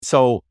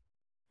So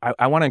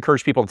I want to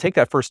encourage people to take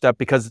that first step,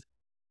 because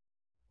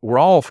we're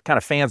all kind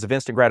of fans of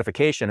instant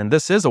gratification. And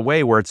this is a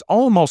way where it's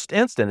almost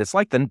instant. It's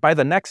like by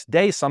the next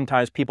day,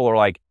 sometimes people are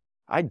like,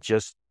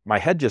 my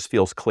head just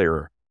feels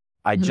clearer.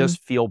 I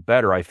just feel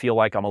better. I feel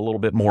like I'm a little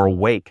bit more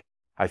awake.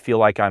 I feel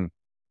like I'm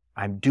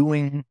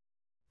doing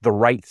the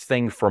right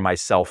thing for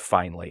myself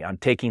finally. I'm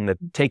taking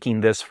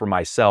this for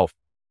myself.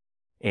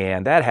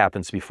 And that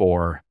happens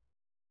before,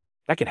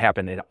 that can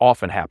happen. It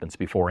often happens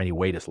before any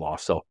weight is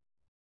lost. So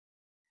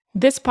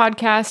this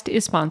podcast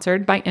is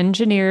sponsored by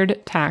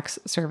Engineered Tax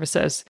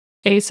Services,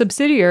 a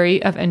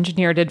subsidiary of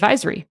Engineered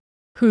Advisory,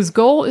 whose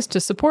goal is to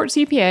support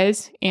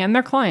CPAs and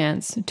their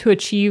clients to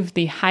achieve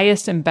the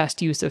highest and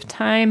best use of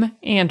time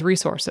and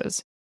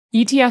resources.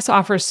 ETS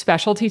offers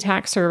specialty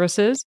tax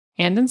services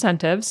and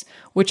incentives,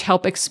 which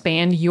help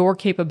expand your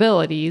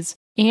capabilities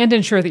and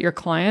ensure that your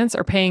clients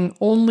are paying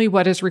only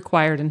what is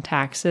required in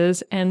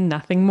taxes and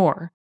nothing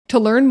more. To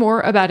learn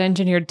more about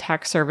Engineered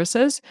Tax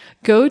Services,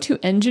 go to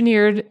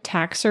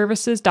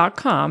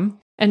engineeredtaxservices.com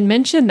and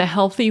mention the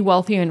Healthy,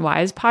 Wealthy, and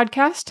Wise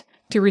podcast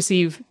to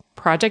receive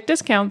project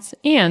discounts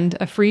and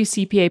a free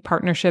CPA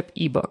partnership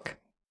ebook.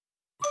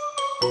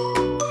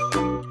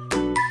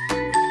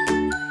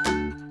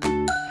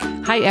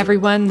 Hi,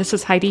 everyone. This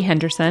is Heidi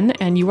Henderson,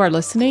 and you are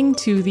listening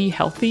to the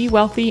Healthy,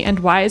 Wealthy,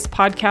 and Wise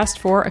podcast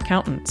for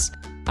accountants.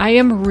 I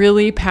am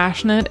really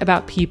passionate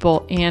about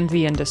people and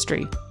the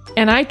industry.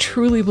 And I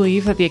truly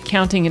believe that the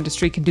accounting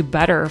industry can do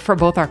better for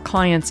both our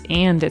clients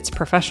and its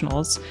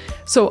professionals.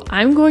 So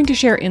I'm going to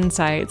share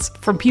insights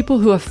from people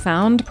who have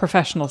found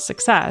professional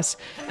success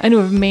and who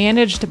have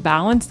managed to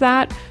balance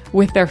that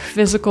with their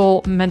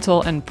physical,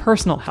 mental, and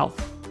personal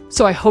health.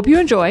 So I hope you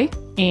enjoy,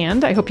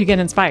 and I hope you get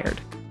inspired.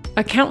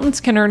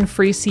 Accountants can earn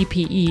free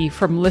CPE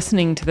from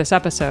listening to this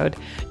episode.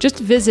 Just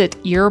visit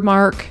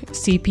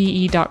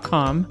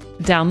earmarkcpe.com,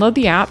 download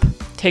the app,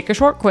 take a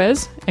short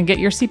quiz, and get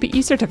your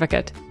CPE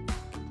certificate.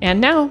 And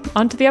now,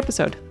 on to the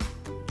episode.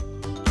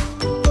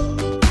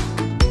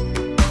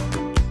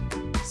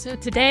 So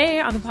today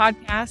on the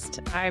podcast,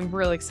 I'm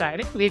really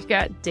excited. We've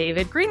got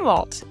David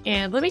Greenwalt.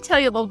 And let me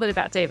tell you a little bit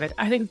about David.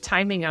 I think the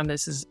timing on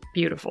this is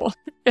beautiful.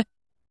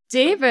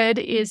 David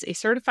is a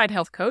certified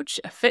health coach,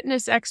 a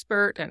fitness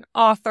expert, an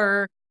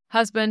author,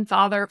 husband,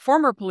 father,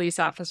 former police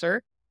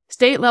officer,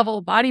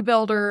 state-level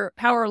bodybuilder,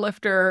 power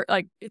lifter.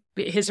 Like,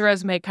 his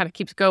resume kind of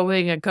keeps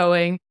going and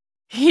going.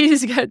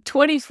 He's got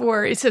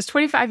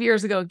 25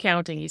 years ago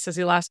counting. He says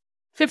he lost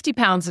 50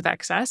 pounds of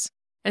excess.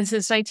 And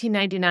since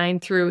 1999,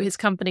 through his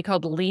company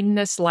called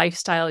Leanness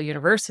Lifestyle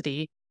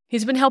University,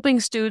 he's been helping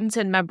students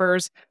and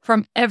members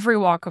from every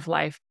walk of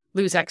life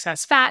lose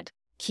excess fat,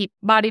 keep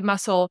body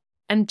muscle,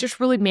 and just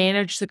really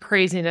manage the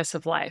craziness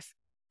of life.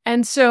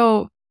 And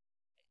so,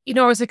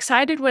 I was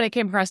excited when I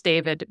came across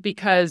David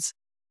because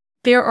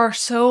there are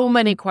so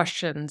many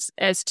questions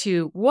as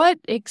to what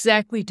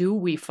exactly do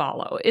we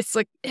follow. It's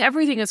like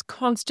everything is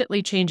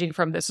constantly changing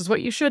from this is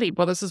what you should eat.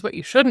 Well, this is what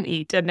you shouldn't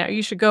eat. And now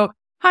you should go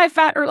high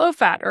fat or low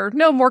fat, or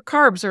no, more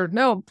carbs, or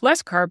no,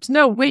 less carbs.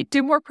 No, wait,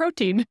 do more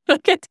protein.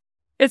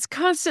 It's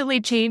constantly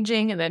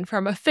changing. And then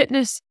from a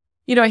fitness,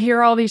 I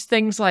hear all these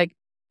things like,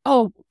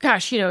 oh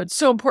gosh, it's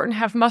so important to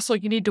have muscle.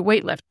 You need to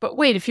weightlift. But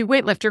wait, if you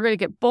weightlift, you're going to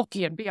get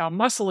bulky and be all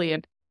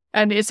muscly.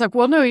 And it's like,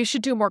 well, no, you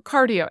should do more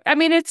cardio. I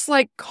mean, it's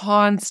like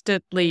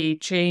constantly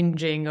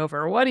changing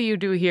over what do you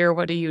do here?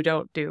 What do you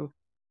don't do?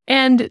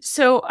 And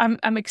so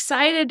I'm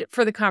excited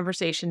for the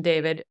conversation,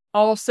 David.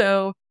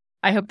 Also,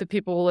 I hope that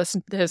people will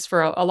listen to this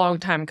for a long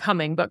time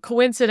coming. But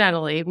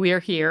coincidentally, we are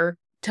here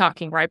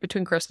talking right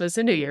between Christmas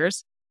and New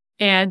Year's.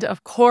 And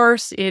of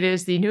course, it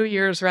is the New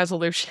Year's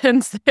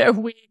resolutions that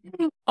we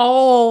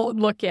all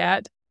look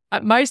at.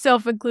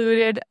 Myself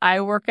included,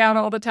 I work out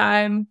all the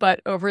time,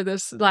 but over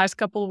this last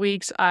couple of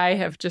weeks, I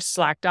have just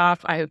slacked off.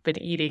 I have been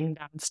eating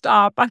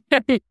nonstop.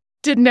 I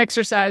didn't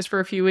exercise for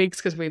a few weeks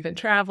because we've been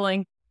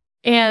traveling.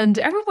 And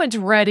everyone's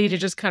ready to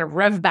just kind of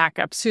rev back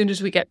up as soon as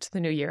we get to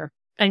the new year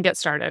and get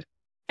started.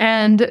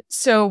 And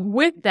so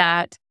with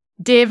that,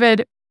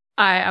 David,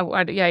 I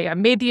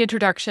made the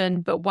introduction,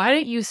 but why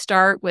don't you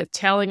start with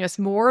telling us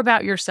more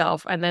about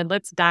yourself, and then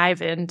let's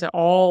dive into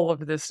all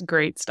of this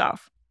great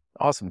stuff.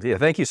 Awesome. Yeah,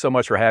 thank you so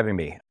much for having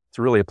me. It's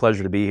really a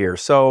pleasure to be here.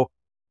 So,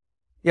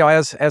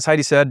 as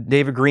Heidi said,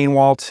 David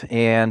Greenwalt,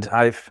 and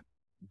I've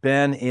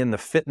been in the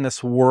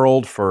fitness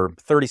world for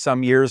 30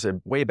 some years.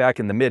 Way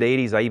back in the mid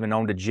 80s, I even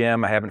owned a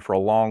gym. I haven't for a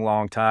long,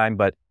 long time,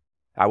 but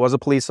I was a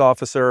police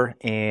officer.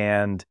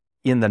 And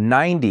in the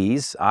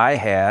 90s, I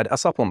had a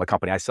supplement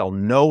company. I sell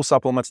no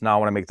supplements now. I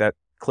want to make that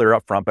clear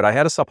up front, but I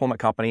had a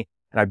supplement company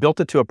and I built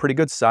it to a pretty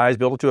good size,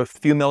 built it to a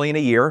few million a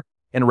year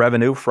in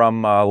revenue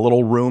from a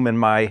little room in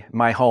my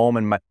home.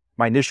 And my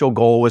initial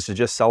goal was to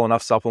just sell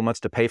enough supplements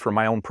to pay for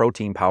my own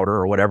protein powder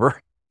or whatever.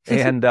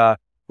 And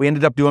we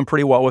ended up doing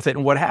pretty well with it.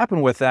 And what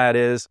happened with that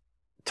is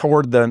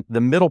toward the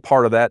middle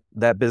part of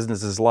that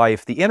business's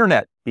life, the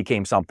internet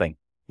became something.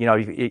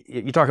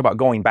 You talk about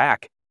going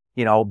back,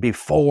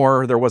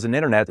 before there was an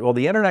internet. Well,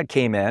 the internet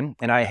came in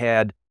and I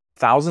had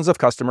thousands of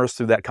customers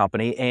through that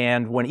company.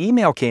 And when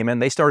email came in,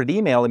 they started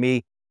emailing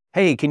me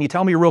hey, can you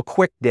tell me real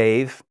quick,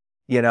 Dave,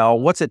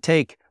 what's it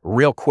take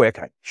real quick?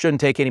 I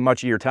shouldn't take any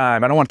much of your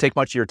time. I don't want to take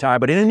much of your time,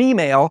 but in an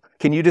email,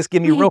 can you just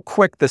give me real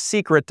quick the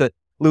secret to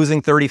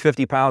losing 30,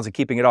 50 pounds and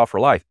keeping it off for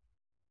life?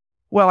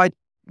 Well, I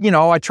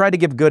tried to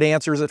give good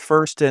answers at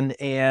first,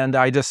 and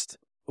I just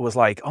was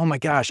like, oh my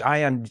gosh, I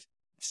am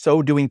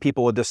so doing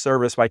people a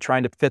disservice by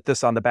trying to fit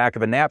this on the back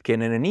of a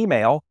napkin in an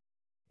email.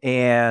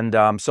 And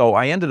so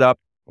I ended up,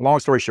 long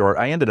story short,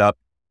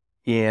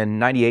 in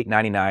 98,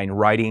 99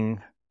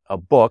 writing a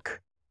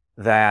book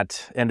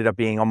that ended up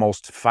being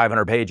almost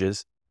 500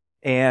 pages.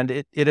 And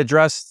it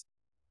addressed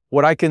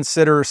what I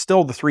consider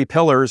still the 3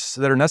 pillars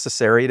that are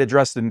necessary. It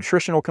addressed the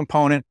nutritional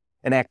component,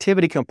 an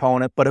activity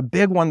component, but a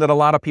big one that a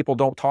lot of people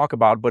don't talk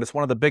about, but it's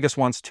one of the biggest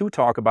ones to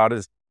talk about,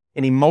 is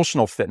an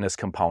emotional fitness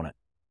component.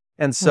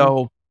 And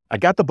so I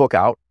got the book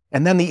out,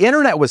 and then the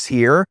internet was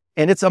here,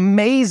 and it's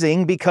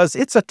amazing because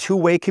it's a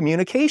two-way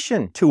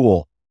communication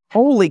tool.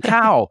 Holy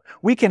cow,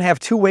 we can have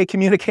two-way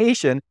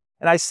communication.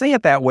 And I say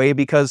it that way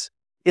because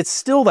it's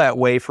still that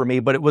way for me,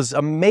 but it was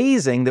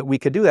amazing that we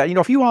could do that.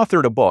 If you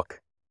authored a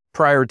book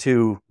prior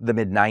to the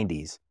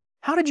mid-90s,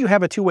 how did you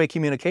have a two-way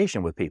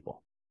communication with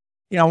people?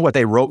 What,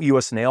 they wrote you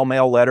a snail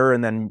mail letter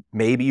and then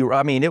maybe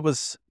it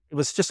was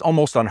just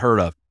almost unheard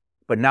of.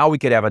 But now we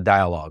could have a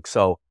dialogue.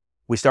 So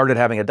we started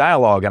having a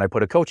dialogue, and I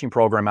put a coaching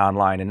program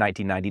online in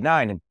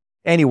 1999. And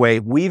anyway,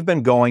 we've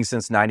been going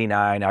since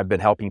 99. I've been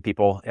helping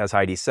people, as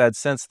Heidi said,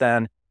 since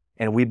then.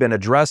 And we've been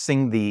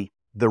addressing the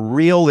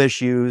real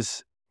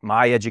issues.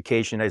 My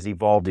education has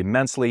evolved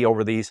immensely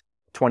over these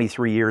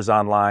 23 years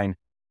online.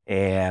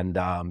 And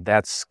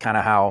that's kind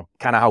of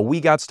how we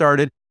got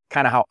started.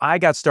 Kind of how I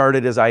got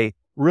started is I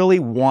really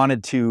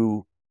wanted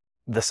to,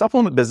 the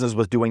supplement business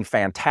was doing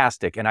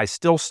fantastic. And I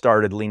still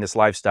started Leanest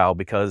Lifestyle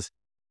because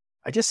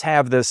I just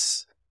have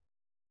this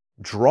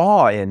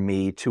draw in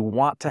me to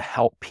want to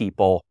help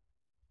people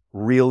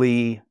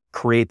really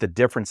create the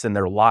difference in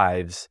their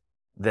lives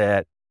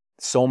that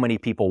so many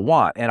people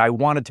want. And I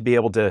wanted to be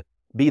able to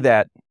be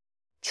that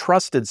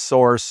trusted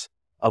source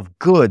of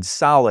good,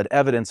 solid,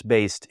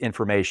 evidence-based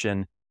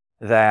information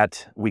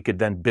that we could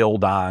then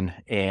build on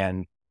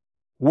and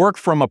work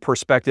from a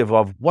perspective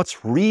of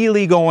what's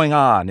really going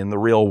on in the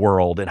real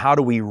world and how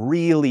do we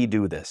really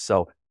do this.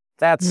 So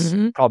that's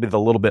probably the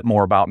little bit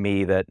more about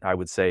me that I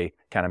would say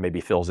kind of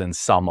maybe fills in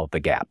some of the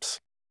gaps.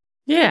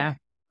 Yeah.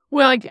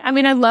 Well,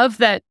 I love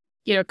that,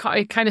 it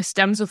kind of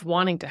stems with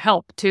wanting to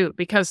help too,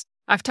 because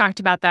I've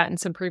talked about that in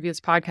some previous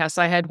podcasts.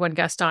 I had one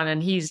guest on,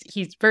 and he's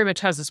very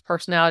much has this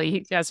personality.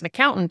 He, as an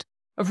accountant,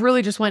 of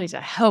really just wanting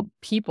to help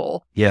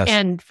people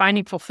and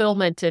finding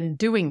fulfillment in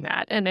doing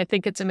that. And I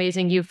think it's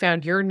amazing you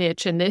found your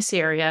niche in this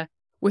area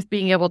with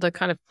being able to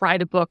kind of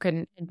write a book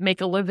and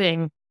make a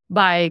living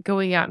by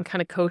going out and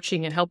kind of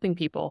coaching and helping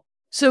people.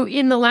 So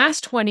in the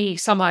last 20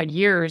 some odd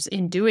years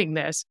in doing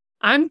this,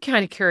 I'm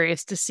kind of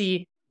curious to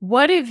see,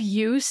 what have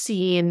you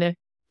seen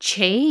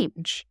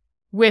change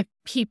with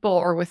people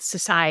or with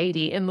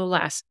society in the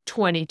last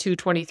 22,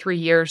 23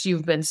 years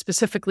you've been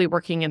specifically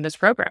working in this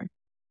program?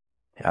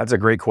 Yeah, that's a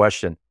great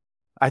question.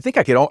 I think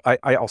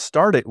I'll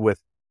start it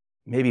with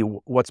maybe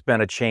what's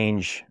been a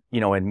change,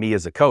 in me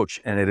as a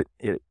coach. And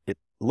it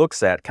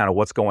looks at kind of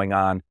what's going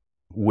on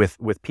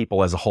with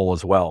people as a whole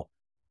as well.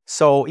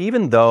 So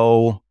even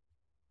though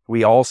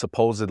we all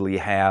supposedly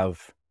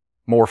have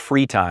more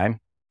free time,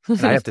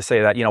 and I have to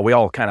say that, we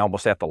all kind of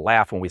almost have to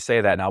laugh when we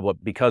say that now,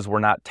 but because we're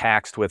not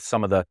taxed with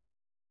some of the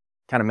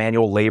kind of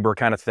manual labor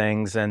kind of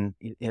things, and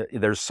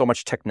there's so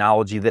much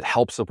technology that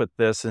helps us with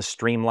this and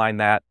streamline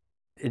that,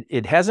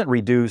 it hasn't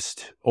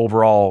reduced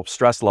overall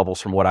stress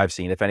levels from what I've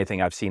seen. If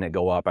anything, I've seen it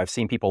go up. I've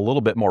seen people a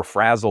little bit more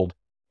frazzled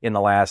in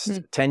the last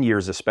 10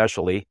 years,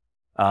 especially.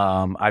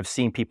 I've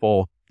seen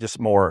people just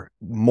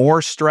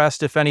more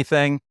stressed, if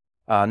anything,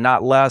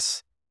 not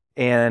less.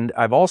 And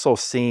I've also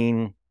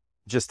seen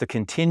just the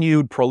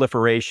continued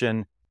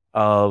proliferation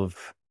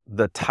of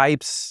the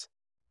types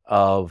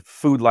of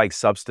food-like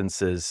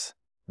substances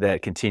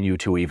that continue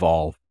to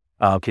evolve,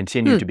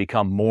 continue to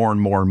become more and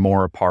more and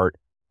more a part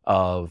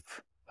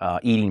of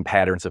eating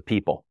patterns of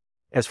people.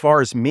 As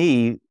far as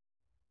me,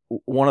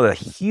 one of the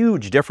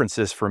huge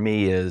differences for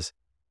me is,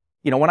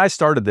 when I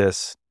started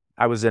this,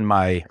 I was in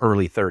my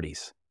early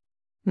 30s.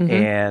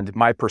 And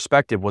my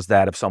perspective was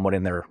that of someone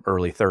in their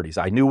early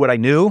 30s. I knew what I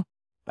knew.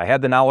 I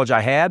had the knowledge I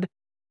had.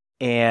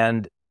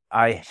 And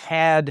I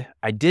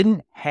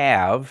didn't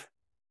have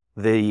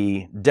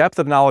the depth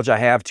of knowledge I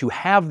have to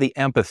have the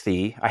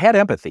empathy. I had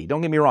empathy,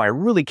 don't get me wrong. I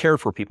really cared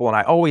for people, and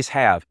I always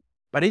have.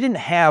 But I didn't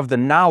have the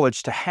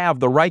knowledge to have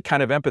the right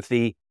kind of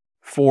empathy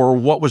for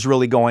what was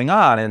really going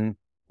on. And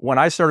when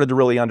I started to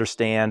really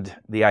understand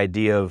the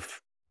idea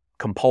of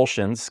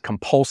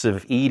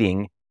compulsive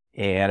eating,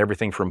 and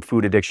everything from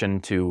food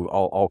addiction to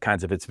all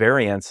kinds of its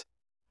variants,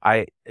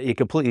 it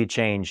completely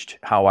changed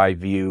how I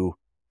view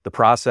the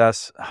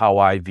process, how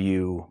I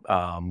view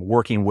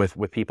working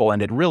with people.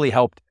 And it really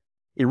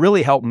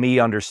helped me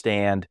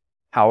understand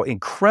how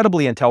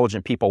incredibly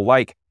intelligent people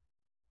like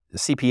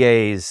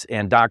CPAs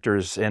and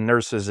doctors and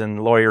nurses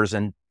and lawyers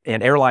and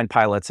airline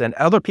pilots and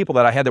other people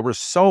that I had that were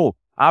so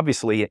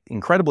obviously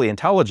incredibly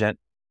intelligent,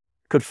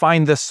 could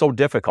find this so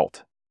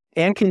difficult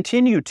and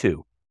continue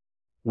to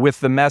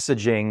with the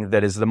messaging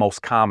that is the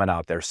most common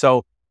out there.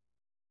 So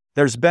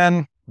there's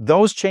been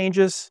those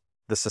changes,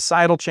 the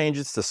societal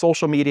changes, the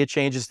social media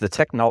changes, the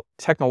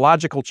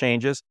technological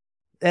changes.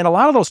 And a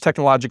lot of those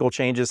technological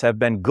changes have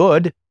been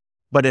good,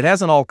 but it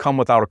hasn't all come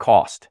without a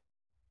cost.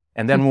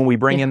 And then when we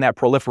bring in that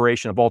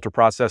proliferation of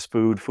ultra-processed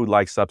food,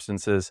 food-like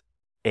substances,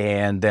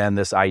 and then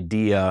this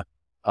idea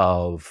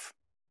of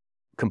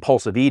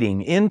compulsive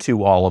eating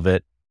into all of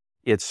it,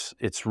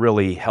 it's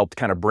really helped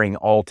kind of bring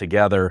all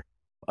together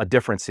a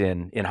difference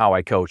in how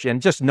I coach.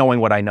 And just knowing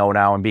what I know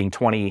now and being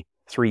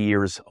 23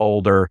 years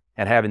older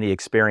and having the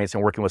experience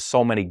and working with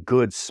so many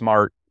good,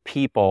 smart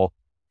people,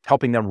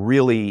 helping them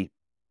really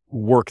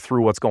work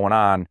through what's going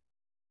on,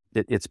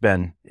 it's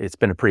been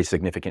a pretty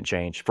significant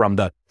change from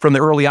the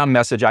early on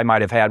message I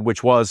might have had,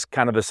 which was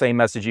kind of the same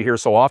message you hear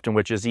so often,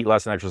 which is eat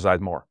less and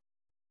exercise more.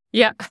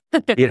 Yeah.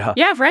 Yeah.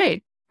 Yeah,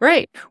 right.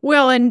 Right.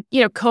 Well, and,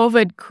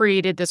 COVID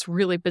created this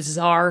really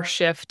bizarre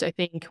shift, I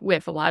think,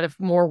 with a lot of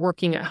more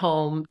working at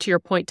home. To your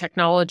point,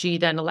 technology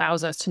then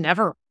allows us to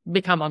never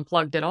become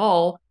unplugged at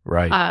all,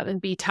 right,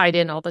 and be tied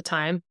in all the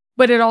time.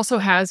 But it also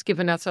has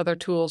given us other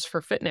tools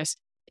for fitness.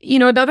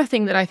 Another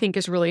thing that I think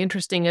is really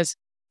interesting is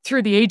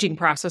through the aging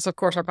process, of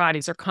course, our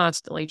bodies are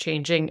constantly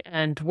changing,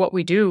 and what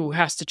we do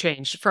has to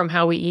change from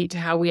how we eat to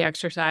how we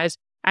exercise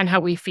and how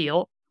we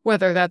feel.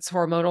 Whether that's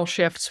hormonal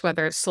shifts,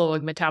 whether it's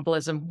slowing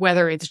metabolism,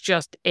 whether it's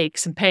just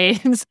aches and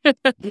pains.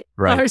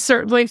 right, I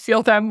certainly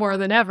feel that more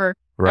than ever.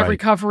 right.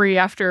 Recovery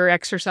after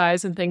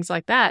exercise and things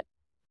like that.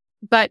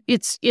 But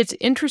it's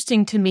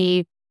interesting to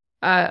me.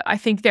 I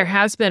think there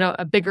has been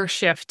a bigger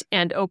shift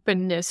and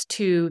openness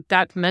to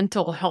that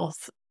mental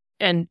health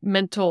and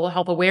mental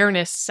health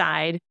awareness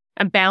side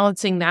and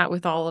balancing that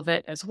with all of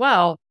it as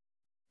well.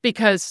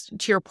 Because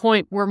to your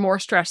point, we're more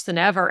stressed than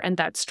ever. And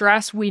that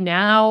stress we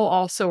now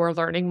also are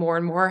learning more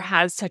and more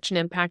has such an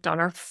impact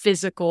on our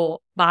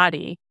physical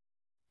body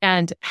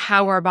and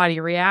how our body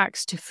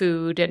reacts to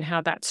food and how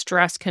that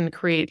stress can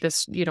create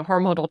this,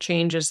 hormonal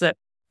changes that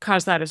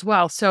cause that as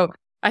well. So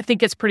I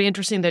think it's pretty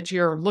interesting that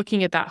you're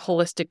looking at that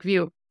holistic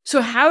view. So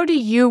how do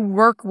you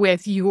work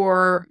with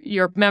your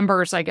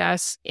members, I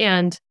guess?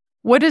 And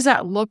what does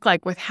that look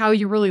like with how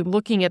you're really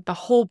looking at the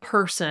whole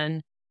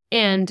person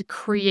and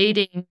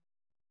creating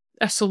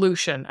a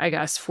solution, I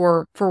guess,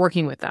 for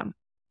working with them?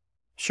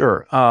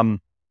 Sure.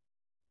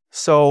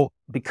 So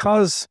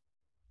because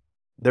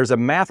there's a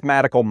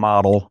mathematical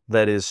model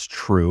that is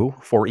true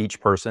for each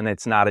person,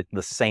 it's not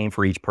the same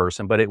for each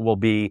person, but it will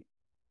be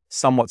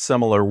somewhat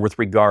similar with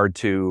regard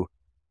to,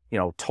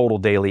 total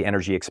daily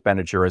energy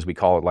expenditure, as we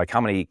call it, like how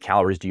many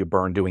calories do you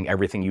burn doing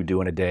everything you do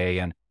in a day,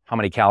 and how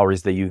many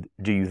calories do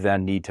you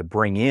then need to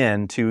bring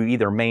in to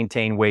either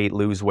maintain weight,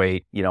 lose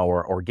weight,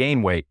 or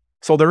gain weight.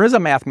 So there is a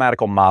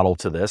mathematical model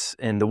to this.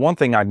 And the one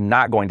thing I'm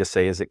not going to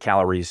say is that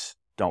calories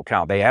don't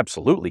count. They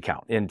absolutely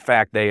count. In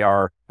fact,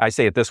 I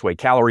say it this way,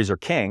 calories are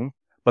king,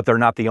 but they're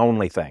not the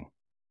only thing.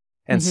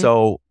 And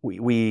so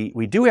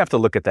we do have to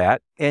look at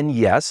that. And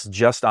yes,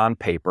 just on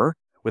paper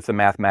with the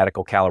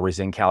mathematical calories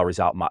in, calories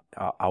out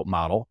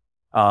model,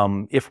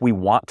 if we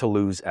want to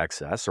lose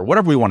excess or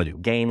whatever we want to do,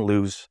 gain,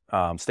 lose,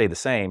 stay the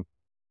same,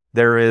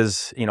 there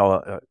is,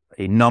 a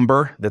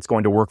number that's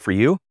going to work for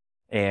you.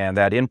 And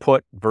that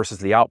input versus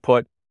the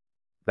output,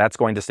 that's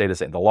going to stay the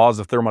same. The laws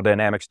of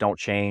thermodynamics don't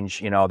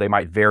change. They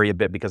might vary a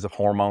bit because of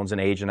hormones and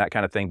age and that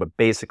kind of thing, but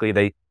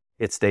basically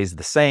it stays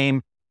the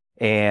same,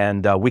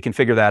 and we can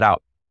figure that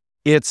out.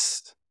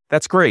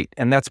 That's great,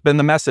 and that's been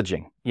the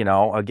messaging.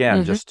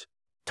 Again, just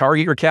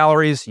target your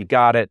calories. You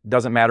got it.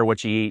 Doesn't matter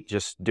what you eat,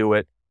 just do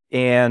it.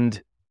 And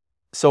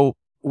so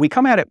we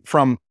come at it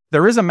from,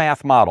 there is a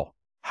math model.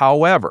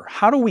 However,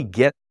 how do we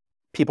get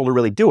people to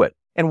really do it?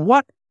 And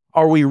what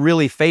are we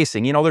really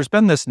facing? There's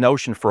been this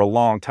notion for a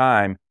long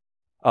time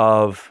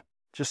of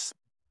just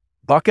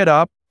buck it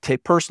up,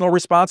 take personal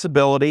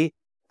responsibility.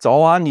 It's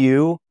all on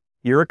you.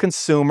 You're a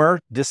consumer.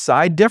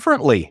 Decide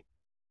differently.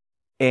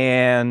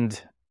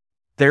 And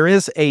there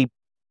is a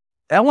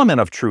element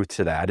of truth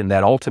to that, in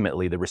that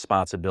ultimately the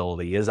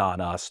responsibility is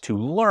on us to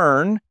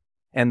learn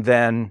and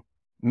then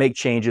make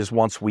changes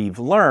once we've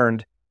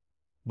learned.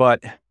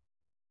 But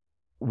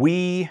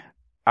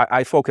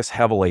I focus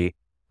heavily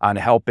on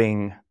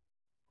helping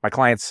my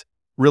clients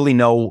really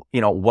know,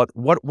 what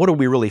are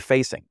we really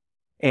facing?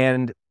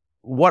 And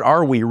what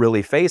are we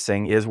really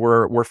facing is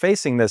we're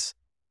facing this,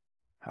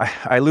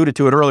 I alluded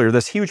to it earlier,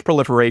 this huge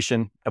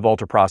proliferation of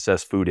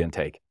ultra-processed food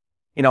intake.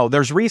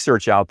 There's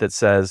research out that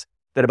says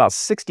that about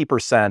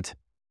 60%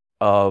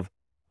 of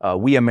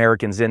we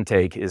Americans'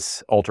 intake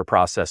is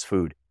ultra-processed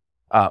food.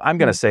 I'm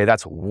going to say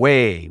that's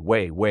way,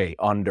 way, way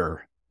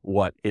under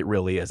what it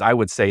really is. I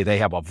would say they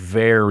have a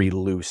very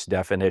loose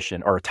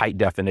definition or a tight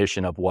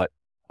definition of what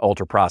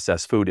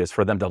ultra-processed food is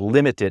for them to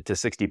limit it to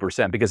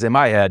 60%. Because in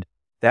my head,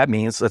 that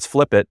means, let's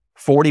flip it,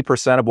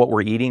 40% of what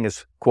we're eating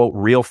is, quote,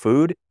 real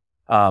food.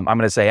 I'm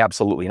going to say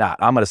absolutely not.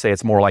 I'm going to say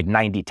it's more like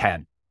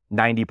 90-10.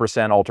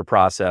 90%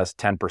 ultra-processed,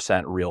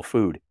 10% real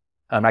food.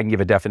 And I can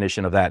give a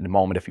definition of that in a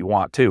moment if you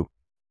want to.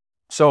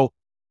 So,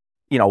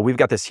 we've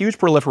got this huge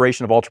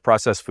proliferation of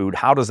ultra-processed food.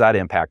 How does that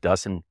impact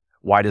us and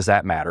why does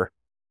that matter?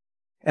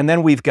 And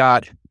then we've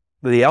got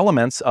the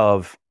elements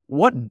of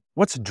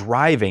what's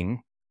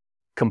driving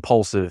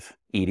compulsive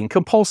eating.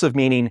 Compulsive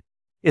meaning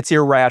it's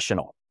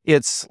irrational.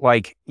 It's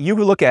like you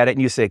look at it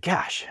and you say,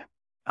 gosh,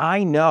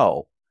 I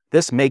know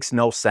this makes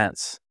no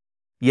sense.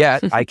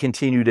 Yet I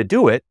continue to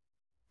do it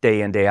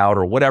day in, day out,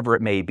 or whatever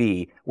it may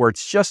be, where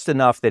it's just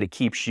enough that it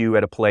keeps you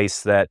at a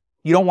place that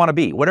you don't want to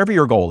be, whatever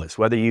your goal is,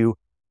 whether you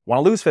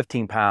want to lose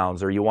 15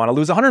 pounds or you want to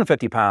lose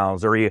 150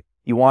 pounds or you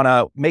want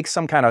to make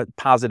some kind of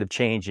positive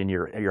change in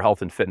your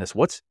health and fitness.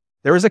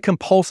 There is a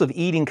compulsive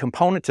eating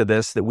component to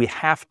this that we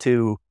have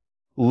to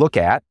look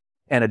at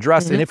and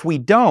address. And if we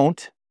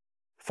don't,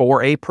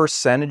 for a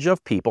percentage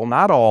of people,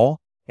 not all,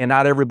 and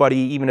not everybody,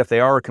 even if they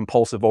are a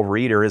compulsive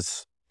overeater,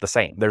 is the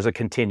same. There's a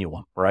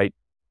continuum, right?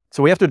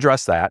 So we have to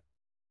address that.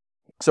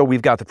 So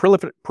we've got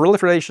the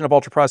proliferation of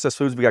ultra-processed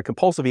foods, we've got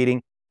compulsive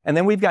eating, and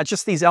then we've got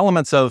just these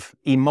elements of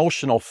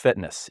emotional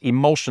fitness,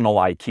 emotional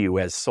IQ,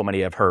 as so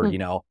many have heard,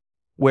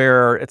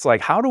 where it's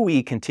like, how do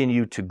we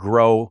continue to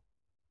grow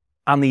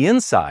on the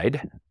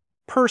inside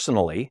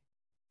personally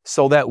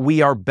so that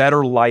we are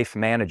better life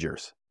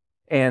managers?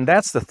 And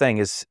that's the thing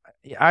is,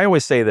 I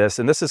always say this,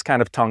 and this is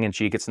kind of tongue in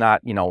cheek. It's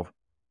not,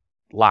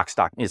 lock,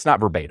 stock. It's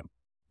not verbatim,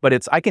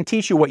 but I can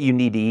teach you what you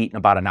need to eat in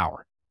about an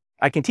hour.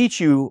 I can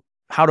teach you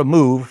how to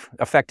move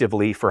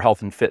effectively for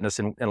health and fitness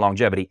and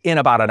longevity in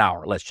about an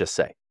hour, let's just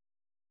say.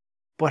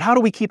 But how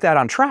do we keep that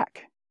on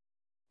track?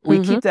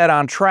 We keep that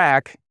on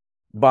track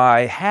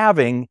by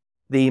having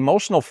the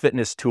emotional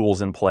fitness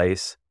tools in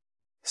place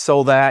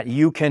so that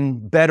you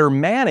can better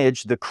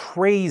manage the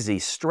crazy,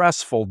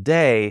 stressful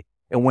day.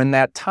 And when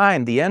that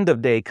time, the end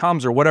of day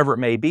comes or whatever it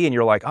may be, and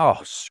you're like,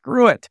 oh,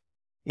 screw it.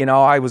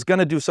 I was going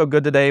to do so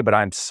good today, but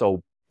I'm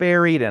so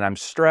buried and I'm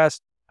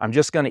stressed. I'm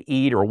just going to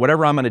eat or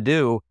whatever I'm going to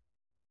do.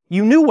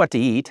 You knew what to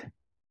eat.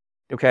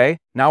 Okay.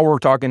 Now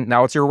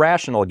now it's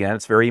irrational again.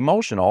 It's very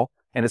emotional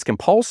and it's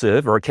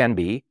compulsive, or it can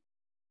be.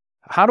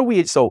 How do we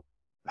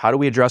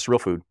address real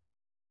food?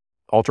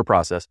 Ultra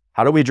processed.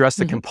 How do we address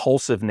the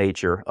compulsive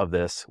nature of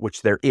this,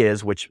 which there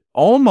is, which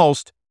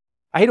almost,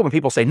 I hate it when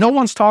people say, no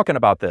one's talking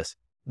about this.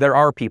 There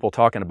are people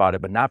talking about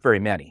it, but not very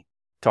many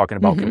talking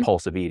about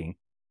compulsive eating.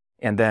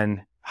 And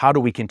then how do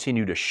we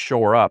continue to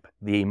shore up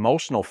the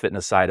emotional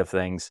fitness side of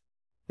things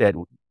that,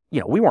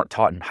 we weren't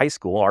taught in high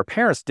school. Our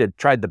parents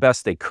tried the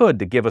best they could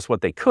to give us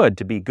what they could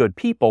to be good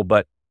people,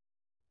 but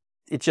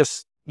it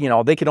just,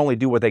 they could only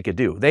do what they could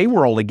do. They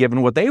were only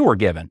given what they were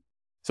given.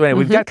 So anyway,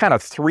 we've got kind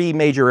of three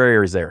major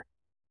areas there: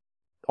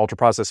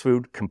 ultra-processed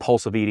food,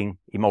 compulsive eating,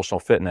 emotional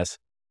fitness.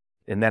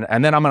 And then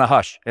I'm going to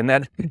hush. And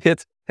then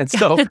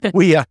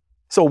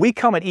so we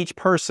come at each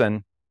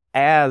person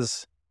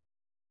as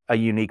a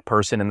unique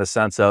person in the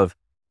sense of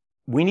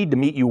we need to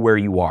meet you where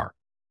you are.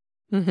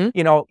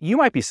 You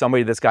might be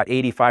somebody that's got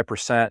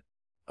 85%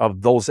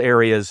 of those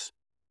areas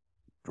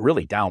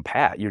really down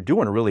pat. You're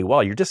doing really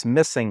well. You're just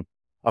missing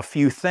a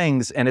few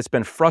things, and it's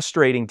been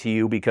frustrating to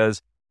you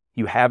because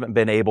you haven't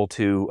been able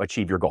to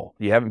achieve your goal.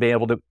 You haven't been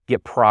able to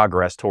get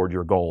progress toward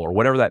your goal or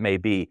whatever that may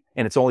be,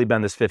 and it's only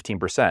been this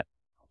 15%.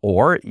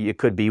 Or it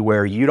could be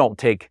where you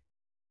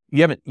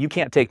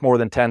can't take more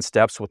than 10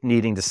 steps with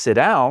needing to sit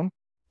down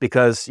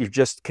because you're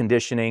just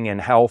conditioning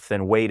and health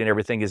and weight and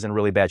everything is in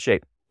really bad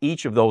shape.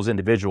 Each of those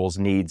individuals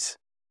needs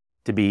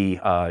to be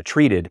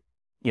treated,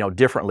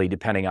 differently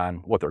depending on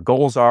what their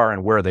goals are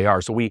and where they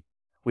are. So we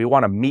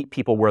want to meet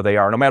people where they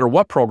are, no matter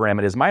what program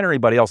it is, mine or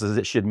anybody else's.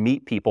 It should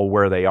meet people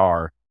where they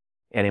are,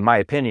 and in my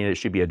opinion, it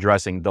should be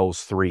addressing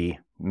those three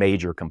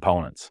major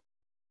components.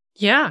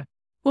 Yeah.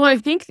 Well, I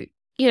think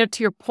to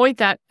your point,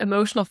 that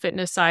emotional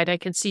fitness side I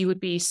can see would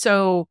be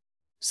so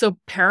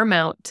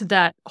paramount to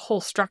that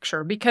whole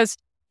structure because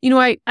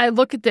I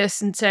look at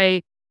this and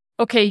say,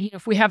 okay,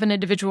 if we have an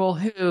individual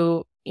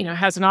who,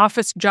 has an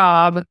office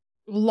job,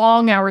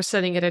 long hours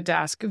sitting at a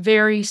desk,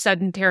 very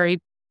sedentary,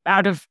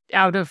 out of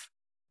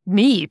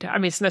need. I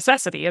mean, it's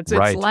necessity. It's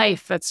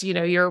life. That's,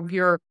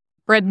 your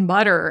bread and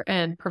butter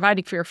and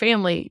providing for your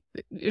family.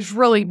 There's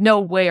really no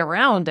way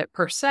around it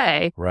per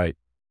se. Right.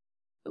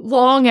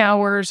 Long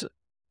hours,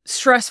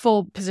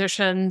 stressful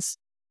positions.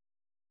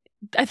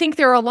 I think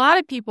there are a lot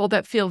of people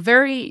that feel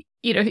very,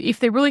 if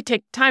they really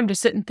take time to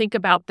sit and think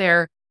about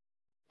their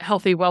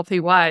healthy, wealthy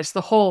lives,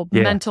 the whole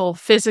mental,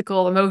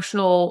 physical,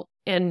 emotional,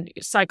 and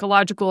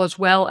psychological, as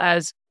well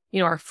as,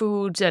 our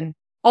foods and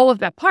all of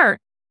that part,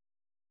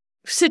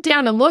 sit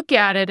down and look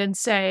at it and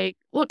say,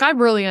 look,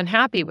 I'm really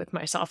unhappy with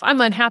myself.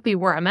 I'm unhappy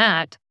where I'm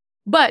at.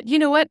 But you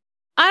know what?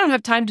 I don't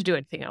have time to do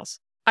anything else.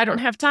 I don't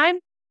have time.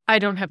 I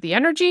don't have the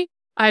energy.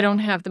 I don't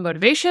have the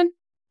motivation.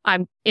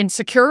 I'm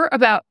insecure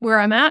about where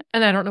I'm at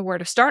and I don't know where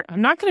to start.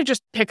 I'm not going to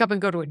just pick up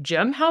and go to a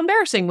gym. How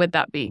embarrassing would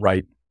that be?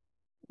 Right.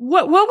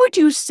 What would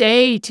you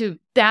say to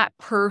that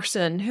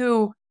person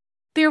who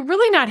they're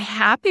really not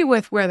happy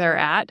with where they're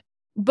at,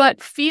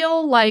 but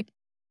feel like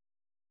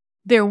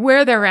they're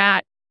where they're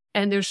at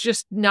and there's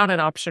just not an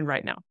option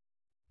right now?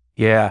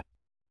 Yeah.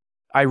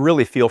 I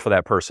really feel for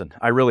that person.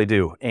 I really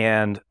do.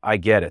 And I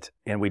get it.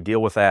 And we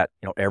deal with that,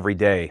 every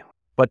day.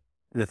 But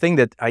the thing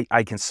that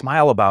I can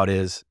smile about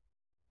is,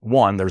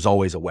 one, there's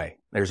always a way.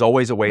 There's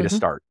always a way to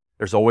start.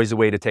 There's always a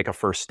way to take a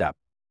first step.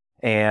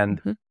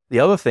 And the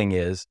other thing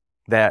is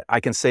that I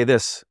can say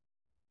this,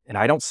 and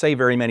I don't say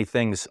very many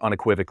things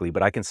unequivocally,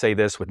 but I can say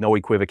this with no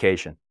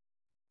equivocation.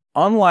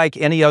 Unlike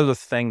any other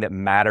thing that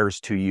matters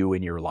to you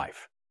in your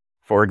life,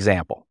 for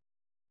example,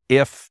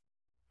 if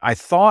I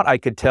thought I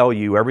could tell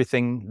you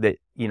everything that,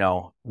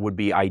 would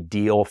be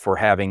ideal for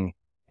having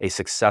a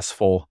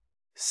successful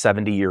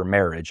 70-year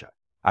marriage,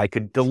 I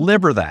could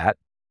deliver that,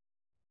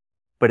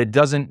 but it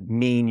doesn't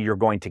mean you're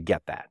going to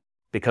get that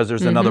because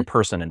there's another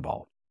person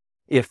involved.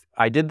 If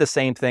I did the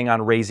same thing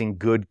on raising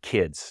good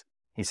kids,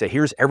 you say,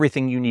 here's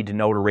everything you need to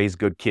know to raise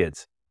good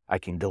kids. I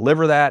can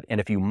deliver that. And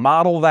if you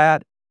model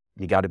that,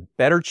 you got a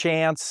better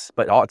chance,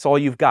 but it's all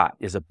you've got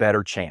is a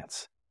better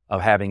chance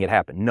of having it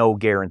happen. No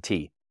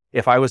guarantee.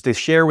 If I was to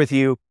share with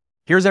you,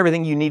 here's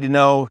everything you need to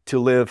know to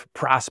live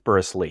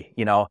prosperously,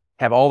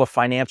 have all the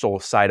financial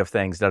side of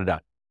things,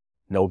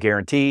 no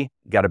guarantee,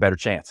 got a better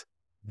chance.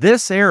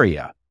 This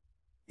area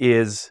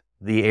is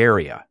the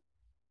area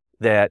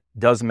that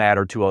does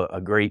matter to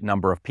a great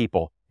number of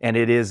people. And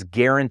it is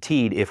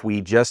guaranteed if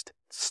we just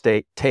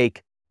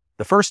take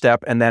the first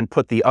step and then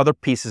put the other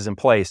pieces in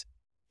place,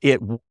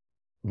 it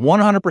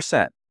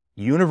 100%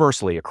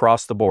 universally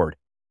across the board,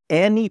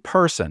 any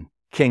person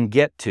can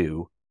get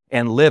to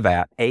and live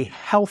at a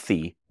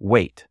healthy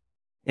weight.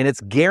 And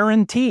it's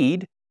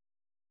guaranteed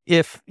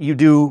if you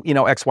do,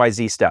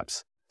 XYZ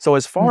steps. So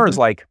as far as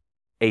like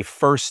a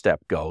first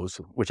step goes,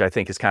 which I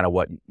think is kind of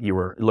what you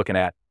were looking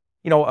at,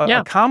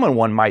 a common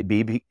one might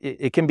be,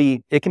 it can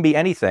be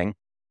anything,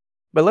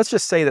 but let's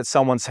just say that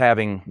someone's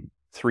having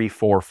 3,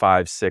 4,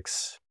 5,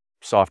 6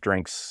 soft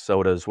drinks,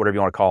 sodas, whatever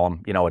you want to call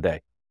them, a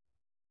day.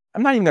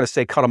 I'm not even going to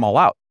say cut them all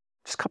out.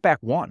 Just cut back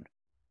one.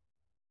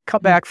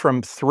 Cut back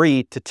from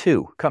 3 to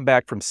 2. Cut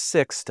back from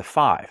 6 to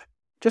 5.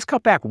 Just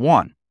cut back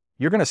one.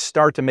 You're going to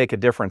start to make a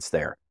difference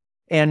there.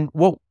 And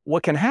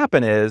what can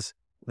happen is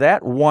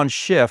that one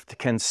shift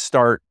can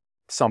start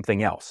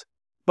something else.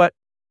 But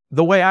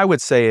the way I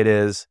would say it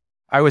is,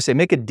 I would say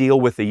make a deal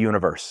with the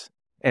universe.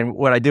 And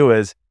what I do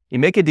is you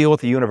make a deal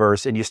with the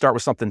universe and you start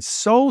with something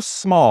so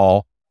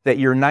small that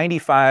you're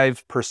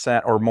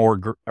 95% or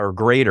more or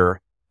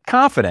greater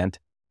confident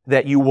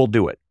that you will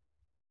do it.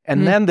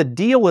 And then the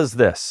deal is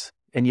this,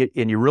 and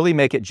you really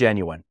make it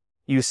genuine.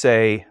 You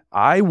say,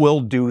 I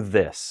will do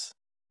this,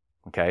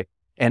 okay?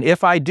 And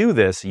if I do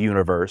this,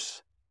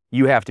 universe,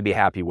 you have to be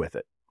happy with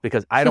it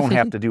because I don't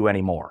have to do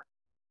any more.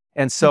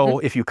 And so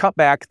if you cut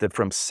back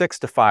from 6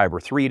 to 5 or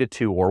 3 to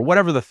 2 or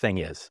whatever the thing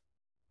is,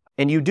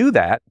 and you do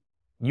that,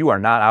 you are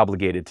not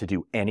obligated to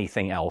do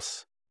anything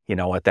else,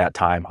 at that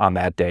time on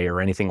that day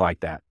or anything like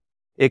that.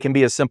 It can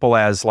be as simple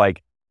as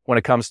like when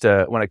it comes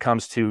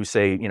to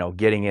say,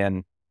 getting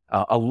in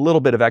a little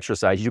bit of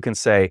exercise, you can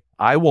say,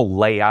 I will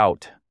lay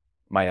out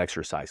my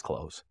exercise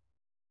clothes.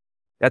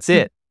 That's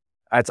it.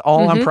 That's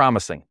all I'm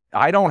promising.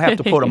 I don't have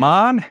to put them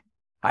on.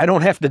 I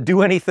don't have to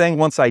do anything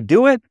once I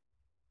do it.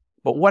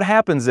 But what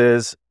happens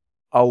is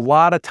a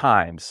lot of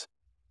times,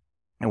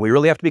 and we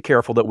really have to be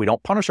careful that we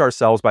don't punish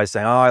ourselves by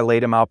saying, oh, I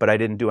laid them out, but I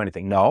didn't do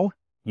anything. No,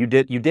 you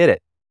did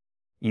it.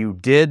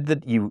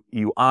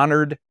 You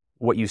honored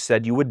what you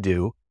said you would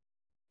do.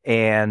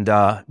 And,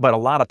 but a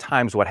lot of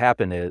times what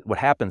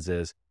happens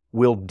is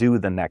we'll do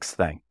the next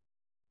thing.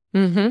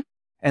 And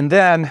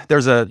then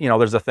there's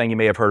a thing you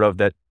may have heard of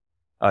that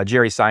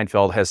Jerry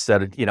Seinfeld has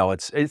said,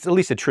 it's at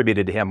least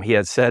attributed to him. He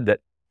has said that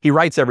he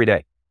writes every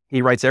day.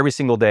 He writes every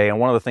single day. And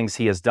one of the things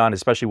he has done,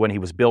 especially when he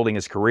was building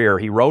his career,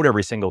 he wrote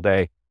every single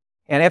day.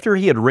 And after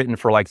he had written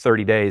for like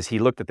 30 days, he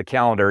looked at the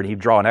calendar and he'd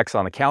draw an X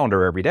on the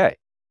calendar every day.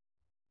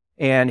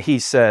 And he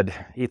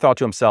thought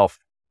to himself,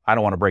 I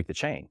don't want to break the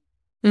chain.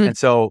 And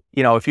so,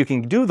 if you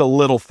can do the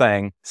little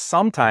thing,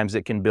 sometimes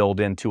it can build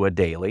into a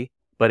daily.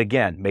 But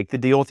again, make the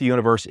deal with the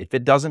universe. If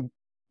it doesn't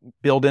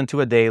build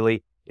into a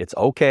daily, it's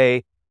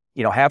okay.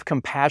 Have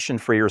compassion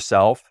for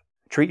yourself.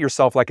 Treat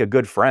yourself like a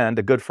good friend.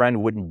 A good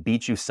friend wouldn't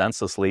beat you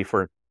senselessly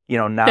for,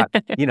 not,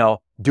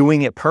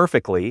 doing it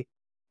perfectly.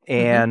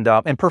 And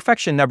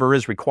perfection never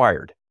is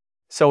required.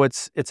 So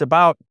it's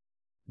about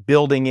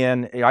building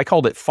in, I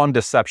called it fun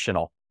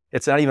deceptional.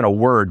 It's not even a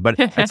word, but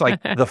it's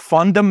like the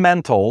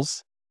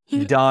fundamentals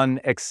done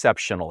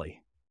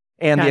exceptionally.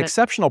 And the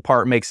exceptional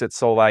part makes it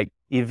so like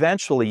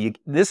eventually,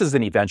 this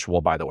isn't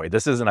eventual, by the way.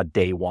 This isn't a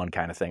day one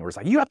kind of thing where it's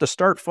like, you have to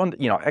start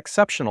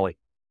exceptionally.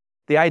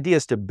 The idea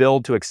is to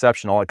build to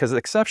exceptional because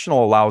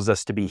exceptional allows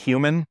us to be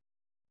human,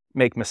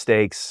 make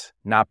mistakes,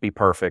 not be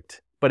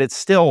perfect, but it's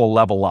still a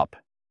level up,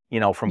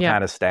 from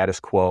kind of status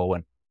quo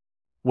and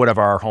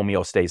whatever our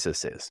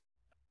homeostasis is.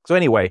 So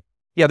anyway,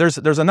 there's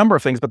a number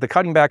of things, but the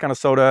cutting back on a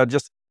soda,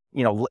 just,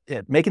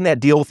 making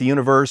that deal with the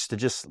universe to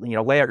just,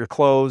 lay out your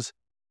clothes.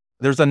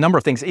 There's a number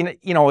of things,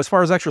 as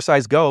far as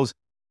exercise goes.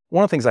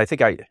 One of the things I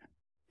think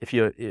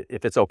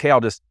if it's okay,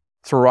 I'll just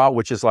throw out,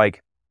 which is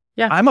like,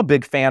 I'm a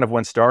big fan of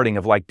when starting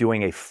of like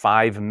doing a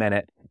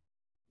 5-minute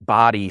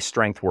body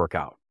strength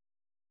workout.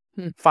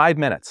 5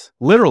 minutes.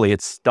 Literally,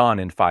 it's done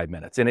in 5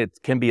 minutes. And it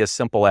can be as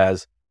simple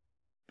as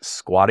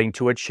squatting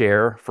to a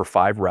chair for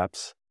 5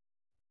 reps,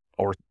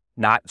 or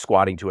not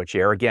squatting to a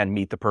chair. Again,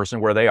 meet the person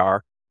where they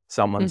are.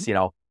 Someone's,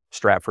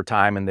 strapped for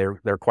time and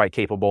they're quite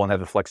capable and have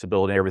the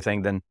flexibility and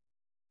everything. Then,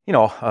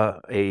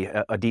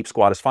 a deep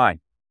squat is fine.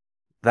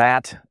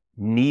 That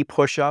knee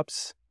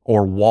push-ups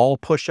or wall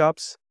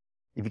push-ups,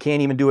 if you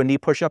can't even do a knee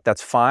push-up,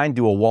 that's fine.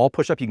 Do a wall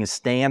push-up. You can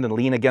stand and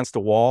lean against a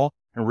wall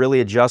and really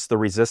adjust the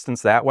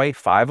resistance that way.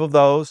 5 of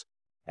those,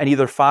 and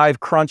either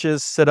 5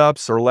 crunches,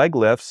 sit-ups, or leg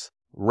lifts,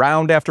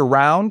 round after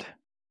round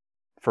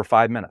for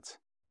 5 minutes.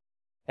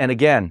 And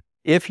again,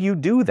 if you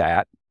do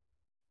that,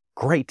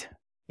 great.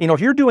 If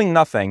you're doing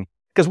nothing,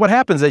 because what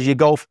happens is you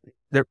go,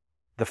 the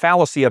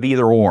fallacy of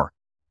either or.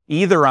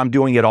 Either I'm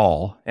doing it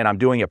all and I'm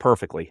doing it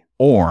perfectly,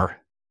 or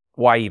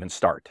why even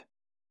start?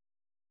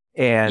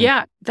 And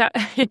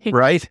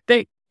right?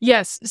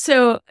 Yes.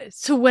 So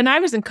when I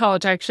was in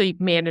college, I actually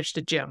managed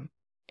a gym,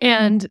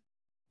 and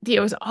it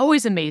was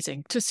always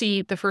amazing to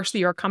see the first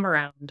year come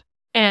around,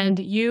 and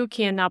you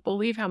cannot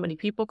believe how many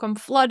people come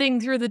flooding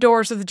through the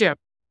doors of the gym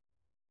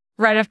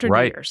right after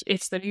New Year's.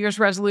 It's the New Year's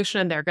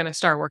resolution, and they're going to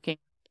start working.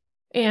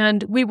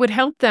 And we would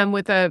help them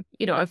with a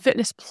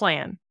fitness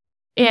plan,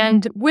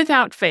 and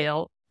without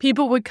fail,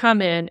 people would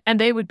come in and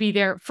they would be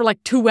there for like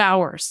 2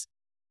 hours,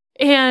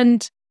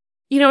 and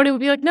and it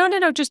would be like,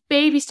 no, just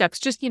baby steps.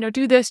 Just,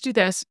 do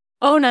this.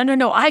 Oh,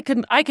 no, I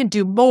can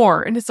do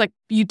more. And it's like,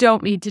 you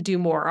don't need to do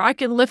more. I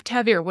can lift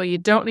heavier. Well, you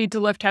don't need to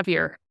lift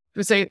heavier. You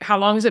would say, how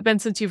long has it been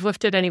since you've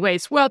lifted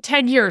anyways? Well,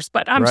 10 years,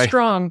 but I'm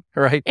strong.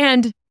 Right.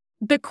 And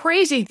the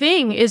crazy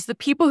thing is the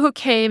people who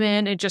came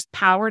in and just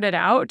powered it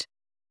out,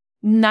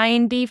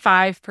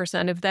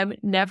 95% of them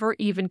never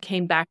even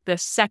came back the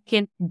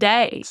second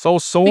day. So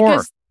sore.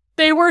 Because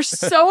they were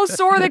so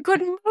sore they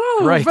couldn't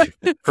move.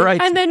 Right.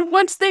 And then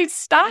once they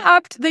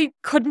stopped, they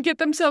couldn't get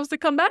themselves to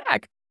come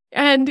back.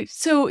 And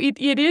so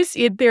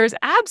there's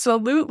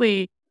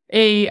absolutely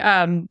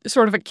a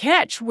sort of a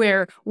catch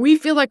where we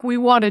feel like we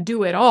want to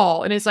do it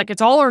all. And it's like,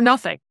 it's all or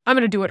nothing. I'm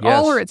going to do it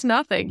all or it's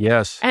nothing.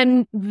 Yes.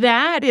 And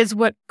that is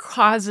what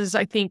causes,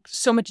 I think,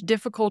 so much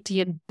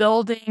difficulty in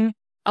building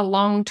a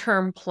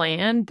long-term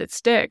plan that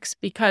sticks,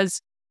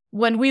 because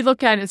when we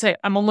look at it and say,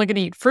 I'm only going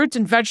to eat fruits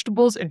and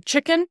vegetables and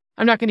chicken,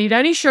 I'm not going to eat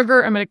any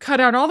sugar, I'm going to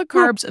cut out all the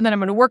carbs, and then I'm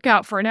going to work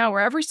out for an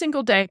hour every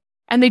single day,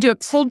 and they do a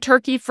cold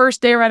turkey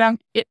first day right out,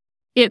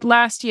 it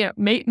lasts,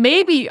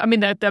 maybe,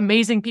 the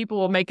amazing people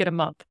will make it a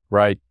month.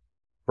 Right.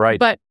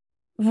 But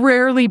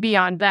rarely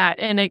beyond that.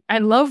 And I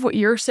love what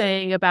you're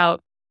saying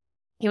about,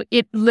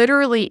 it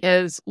literally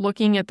is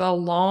looking at the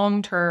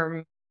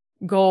long-term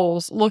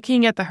goals,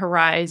 looking at the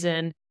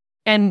horizon.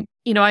 And,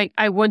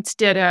 I once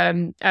did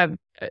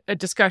a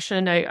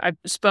discussion. I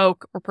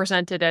spoke or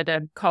presented at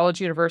a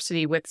college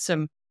university with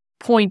some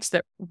points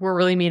that were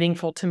really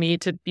meaningful to me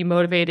to be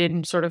motivated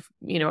and sort of,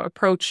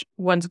 approach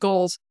one's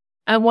goals.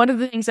 And one of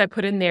the things I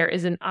put in there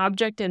is an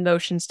object in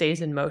motion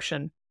stays in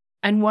motion.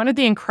 And one of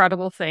the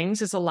incredible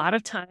things is a lot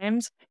of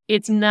times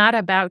it's not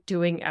about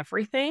doing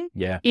everything.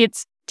 Yeah.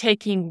 It's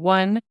taking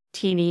one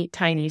teeny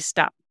tiny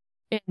step.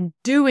 And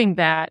doing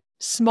that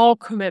small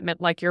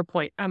commitment, like your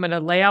point, I'm going to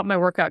lay out my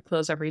workout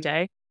clothes every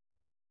day.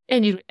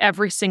 And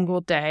every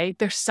single day,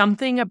 there's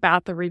something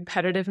about the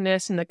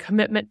repetitiveness and the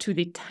commitment to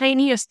the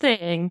tiniest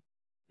thing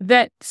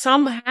that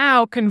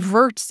somehow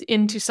converts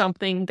into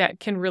something that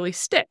can really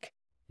stick.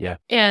 Yeah.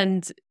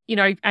 And,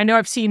 I know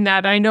I've seen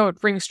that. I know it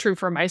rings true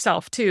for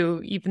myself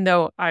too, even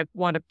though I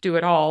want to do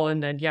it all.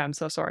 And then, I'm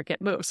so sorry I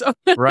can't move. So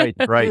Right.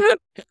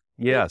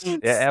 Yes,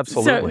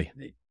 absolutely.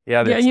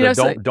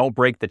 Don't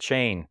break the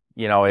chain,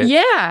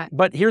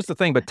 But here's the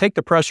thing, but take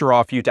the pressure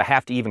off you to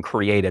have to even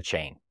create a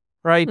chain,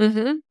 right?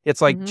 Mm-hmm.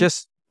 It's like,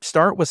 just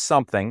start with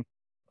something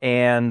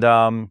and,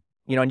 and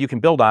you can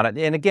build on it.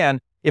 And again,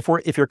 if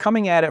you're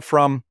coming at it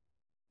from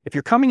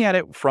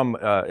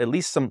at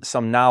least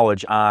some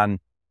knowledge on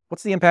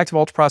what's the impact of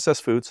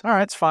ultra-processed foods? All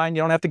right, it's fine.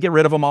 You don't have to get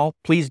rid of them all.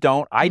 Please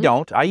don't. I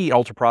don't. I eat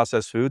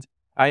ultra-processed foods.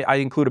 I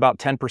include about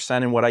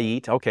 10% in what I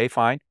eat. Okay,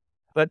 fine.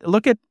 But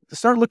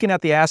start looking at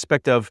the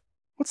aspect of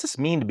what's this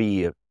mean to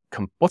be,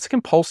 what's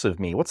compulsive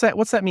mean? What's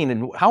that mean?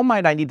 And how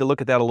might I need to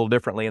look at that a little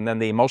differently? And then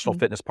the emotional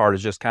fitness part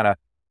is just kind of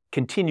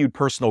continued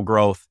personal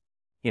growth,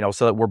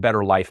 so that we're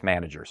better life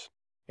managers.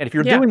 And if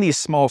you're doing these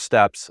small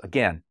steps,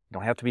 again, you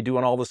don't have to be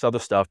doing all this other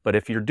stuff, but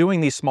if you're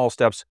doing these small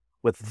steps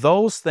with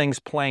those things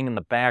playing in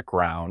the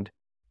background,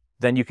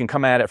 then you can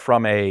come at it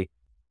from a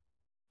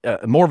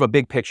more of a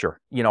big picture,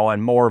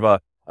 and more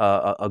of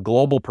a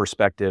global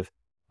perspective,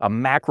 a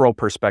macro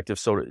perspective,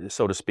 so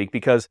to speak,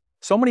 because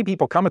so many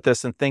people come at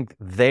this and think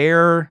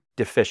they're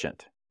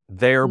deficient,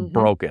 they're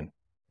broken.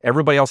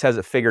 Everybody else has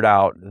it figured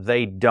out.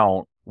 They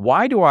don't.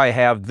 Why do I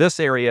have this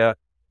area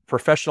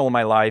professional in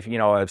my life, a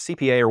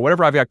CPA or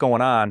whatever I've got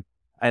going on,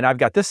 and I've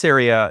got this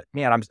area,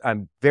 man,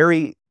 I'm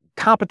very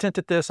competent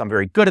at this. I'm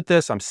very good at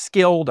this. I'm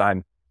skilled.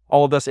 I'm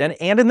all of this. And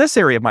in this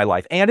area of my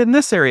life, and in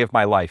this area of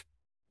my life,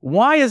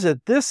 why is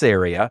it this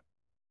area?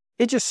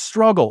 It just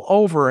struggle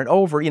over and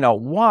over.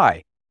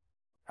 Why?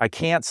 I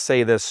can't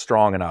say this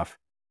strong enough.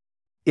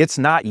 It's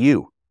not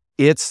you.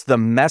 It's the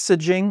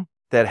messaging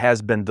that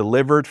has been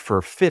delivered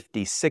for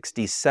 50,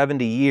 60,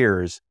 70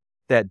 years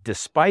that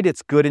despite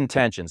its good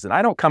intentions, and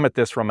I don't come at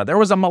this from there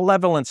was a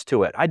malevolence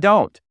to it. I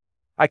don't.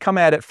 I come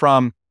at it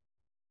from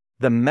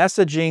the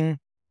messaging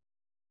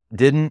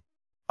didn't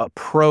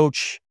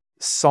approach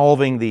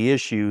solving the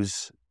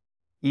issues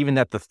even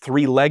at the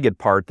three-legged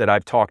part that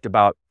I've talked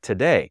about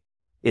today.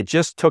 It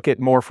just took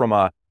it more from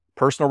a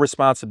personal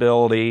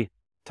responsibility,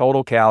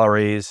 total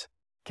calories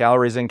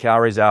in,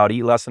 calories out,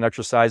 eat less and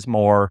exercise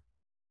more.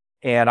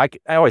 And I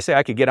always say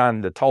I could get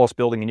on the tallest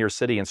building in your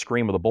city and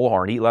scream with a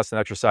bullhorn, eat less and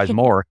exercise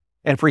more,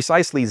 and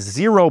precisely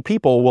 0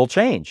 people will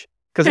change.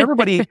 Because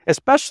everybody,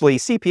 especially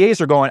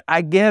CPAs, are going,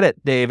 I get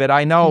it, David.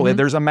 I know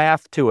there's a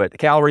math to it.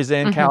 Calories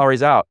in,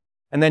 calories out.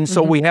 And then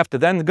so we have to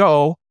then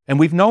go, and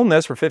we've known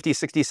this for 50,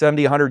 60,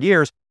 70, 100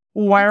 years.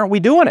 Why aren't we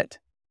doing it?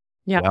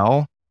 Yeah.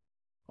 Well,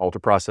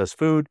 ultra-processed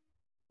food,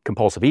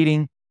 compulsive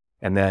eating,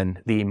 and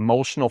then the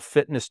emotional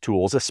fitness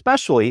tools,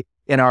 especially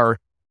in our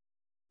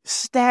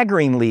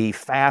staggeringly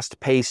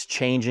fast-paced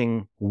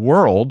changing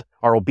world,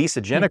 our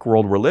obesogenic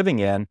world we're living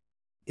in,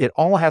 it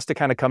all has to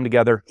kind of come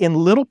together in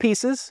little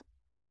pieces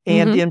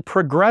and in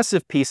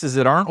progressive pieces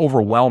that aren't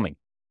overwhelming.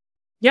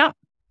 Yeah.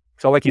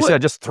 So like you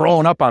said, just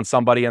throwing up on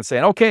somebody and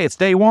saying, okay, it's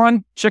day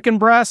 1, chicken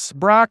breasts,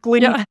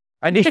 broccoli. Yeah.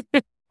 I need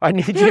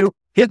you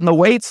hitting the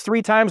weights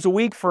 3 times a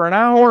week for an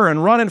hour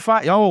and running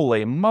 5.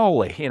 Holy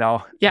moly,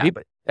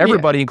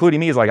 everybody, including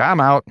me, is like, I'm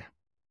out.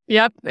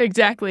 Yep,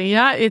 exactly.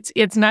 Yeah,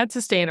 it's not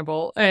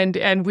sustainable,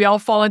 and we all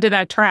fall into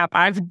that trap.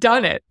 I've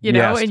done it,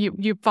 and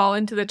you fall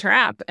into the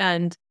trap,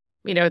 and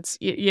it's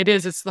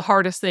the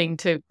hardest thing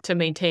to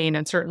maintain,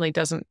 and certainly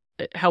doesn't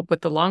help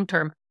with the long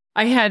term.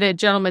 I had a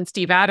gentleman,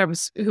 Steve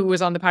Adams, who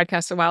was on the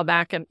podcast a while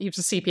back, and he was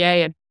a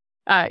CPA,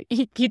 and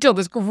he told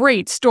this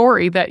great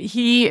story that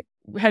he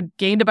had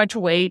gained a bunch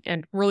of weight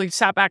and really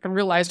sat back and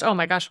realized, oh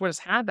my gosh, what has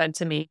happened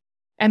to me?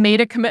 And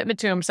made a commitment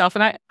to himself.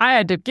 And I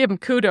had to give him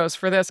kudos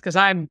for this because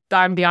I'm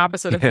the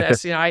opposite of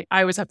this. I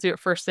always have to do it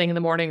first thing in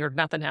the morning or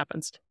nothing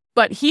happens.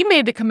 But he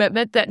made the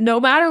commitment that no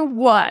matter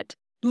what,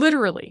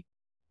 literally,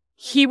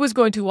 he was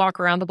going to walk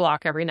around the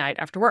block every night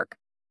after work.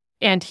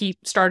 And he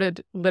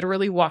started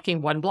literally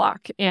walking 1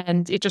 block.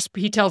 And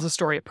he tells a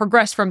story. It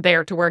progressed from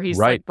there to where he's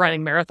like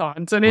running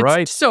marathons. And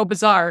it's so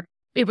bizarre.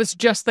 It was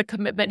just the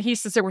commitment. He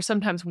says there were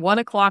sometimes 1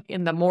 o'clock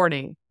in the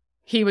morning.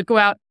 He would go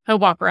out and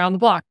walk around the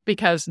block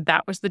because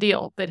that was the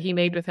deal that he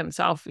made with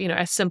himself,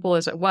 as simple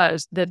as it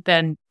was, that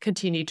then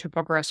continued to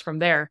progress from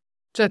there.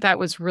 So that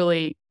was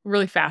really,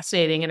 really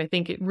fascinating. And I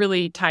think it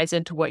really ties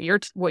into what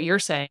you're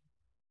saying.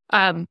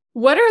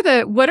 What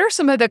are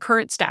some of the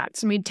current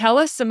stats? I mean, tell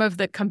us some of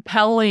the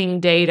compelling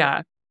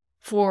data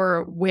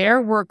for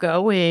where we're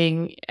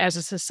going as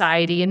a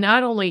society, and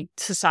not only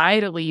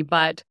societally,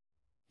 but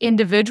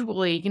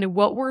individually,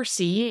 what we're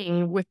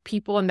seeing with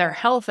people and their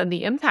health and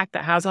the impact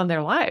that has on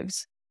their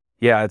lives.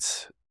 Yeah,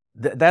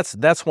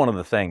 that's one of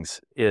the things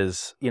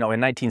is, in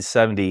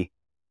 1970,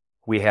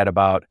 we had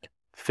about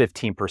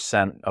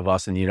 15% of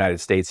us in the United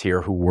States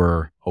here who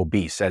were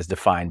obese as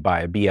defined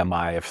by a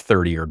BMI of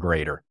 30 or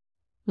greater.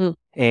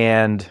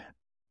 And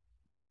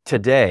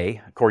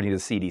today, according to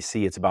the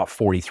CDC, it's about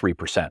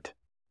 43%.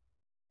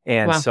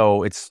 And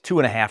so it's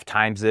 2.5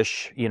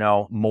 times-ish,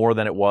 more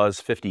than it was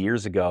 50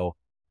 years ago.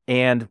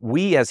 And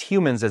we as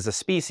humans, as a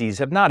species,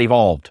 have not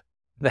evolved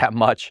that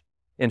much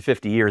in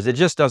 50 years. It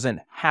just doesn't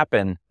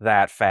happen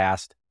that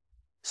fast.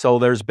 So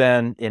there's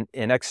been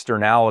an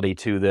externality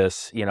to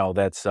this,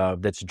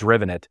 that's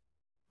driven it.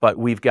 But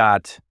we've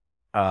got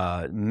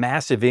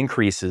massive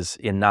increases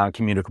in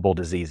non-communicable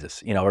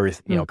diseases,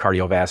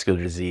 cardiovascular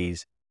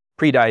disease,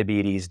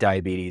 prediabetes,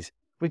 diabetes.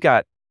 We've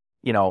got,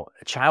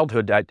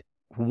 childhood,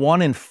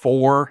 1 in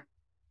 4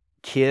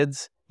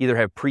 kids either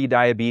have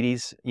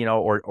pre-diabetes,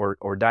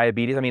 or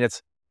diabetes. I mean,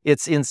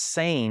 it's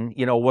insane,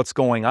 what's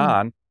going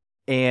on.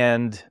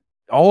 And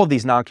all of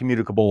these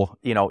non-communicable,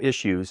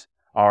 issues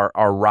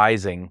are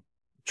rising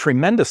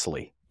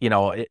tremendously,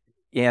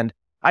 and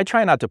I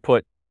try not to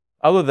put,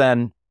 other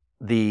than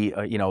the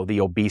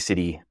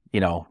obesity,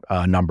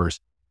 numbers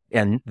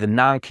and the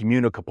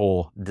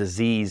non-communicable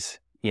disease,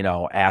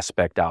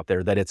 aspect out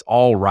there, that it's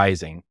all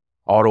rising.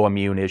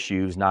 Autoimmune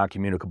issues,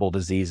 non-communicable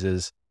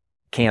diseases,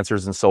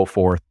 cancers and so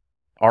forth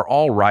are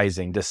all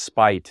rising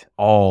despite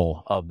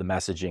all of the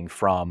messaging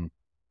from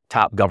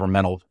top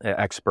governmental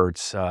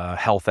experts,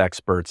 health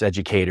experts,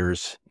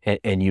 educators,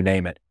 and you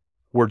name it.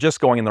 We're just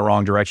going in the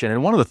wrong direction.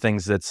 And one of the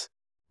things that's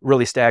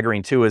really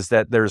staggering too is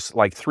that there's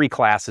like 3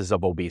 classes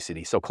of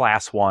obesity. So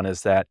class 1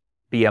 is that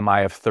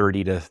BMI of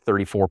 30 to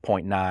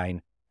 34.9,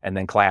 and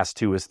then class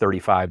 2 is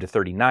 35 to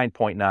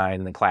 39.9,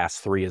 and then class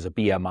 3 is a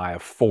BMI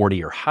of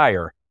 40 or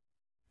higher.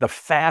 The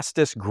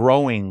fastest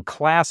growing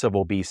class of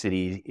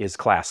obesity is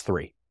class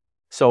 3.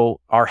 So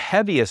our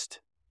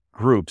heaviest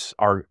groups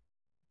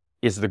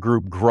is the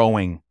group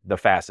growing the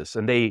fastest.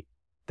 And they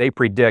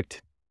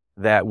predict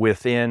that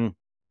within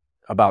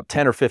about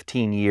 10 or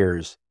 15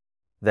 years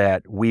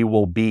that we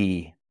will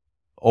be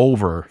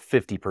over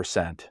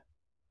 50%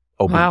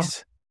 obese. Wow.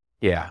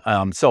 Yeah.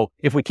 So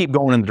if we keep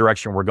going in the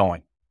direction we're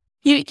going.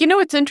 You know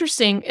what's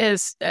interesting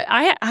is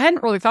I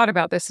hadn't really thought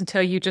about this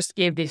until you just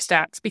gave these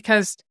stats,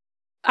 because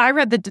I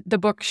read the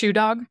book Shoe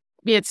Dog.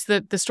 It's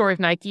the story of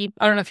Nike.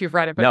 I don't know if you've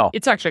read it, but No.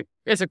 it's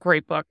a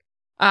great book.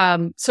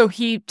 So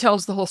he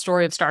tells the whole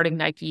story of starting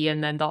Nike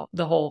and then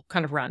the whole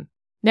kind of run.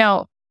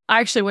 Now, I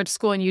actually went to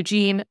school in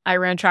Eugene. I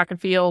ran track and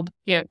field,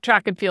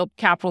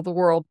 capital of the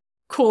world,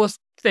 coolest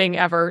thing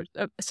ever.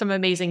 Some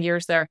amazing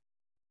years there.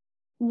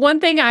 One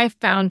thing I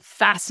found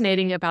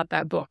fascinating about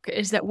that book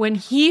is that when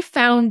he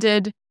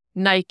founded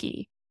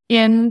Nike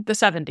in the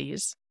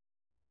 70s,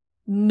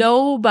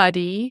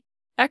 nobody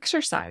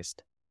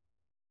exercised.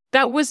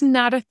 That was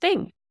not a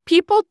thing.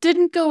 People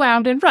didn't go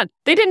out and run.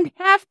 They didn't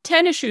have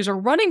tennis shoes or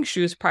running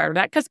shoes prior to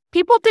that because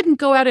people didn't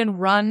go out and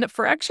run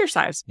for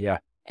exercise. Yeah.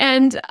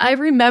 And I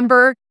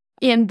remember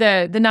in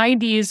the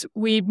 90s,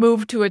 we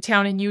moved to a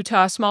town in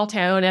Utah, a small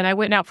town, and I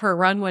went out for a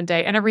run one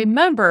day. And I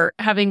remember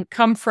having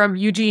come from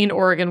Eugene,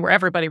 Oregon, where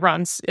everybody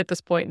runs at this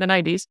point in the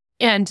 90s.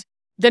 And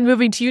then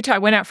moving to Utah, I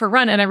went out for a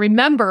run. And I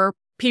remember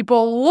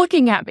people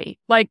looking at me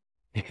like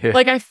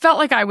I felt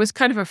like I was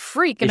kind of a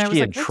freak. And Is I was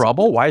she like, in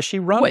trouble? Why is she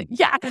running?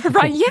 Yeah,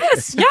 right.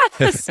 Yes.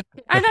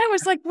 And I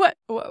was like,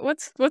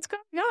 what's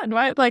going on?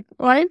 Why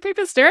are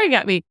people staring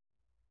at me?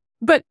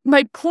 But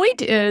my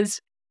point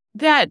is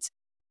that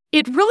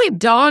it really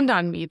dawned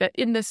on me that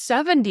in the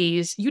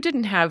 70s, you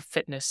didn't have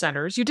fitness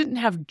centers. You didn't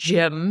have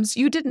gyms.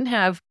 You didn't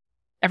have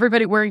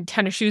everybody wearing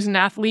tennis shoes and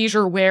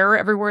athleisure wear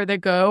everywhere they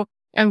go.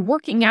 And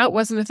working out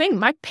wasn't a thing.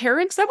 My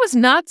parents, that was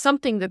not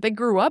something that they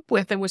grew up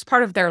with and was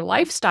part of their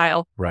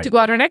lifestyle to go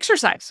out and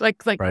exercise.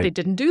 Like They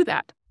didn't do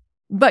that.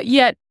 But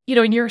yet,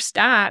 in your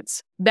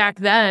stats back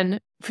then,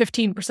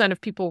 15%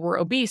 of people were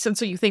obese. And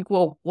so you think,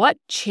 well, what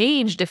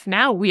changed if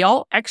now we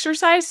all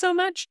exercise so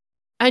much?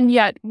 And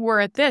yet we're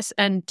at this.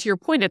 And to your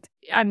point, it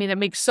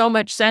makes so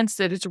much sense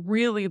that it's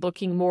really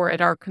looking more at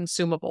our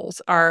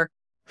consumables, our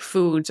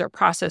foods, our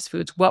processed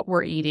foods, what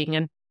we're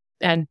eating,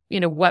 and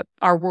what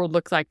our world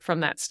looks like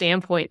from that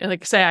standpoint. And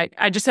like I say,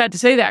 I just had to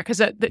say that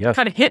because it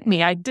kind of hit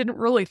me. I didn't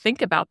really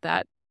think about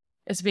that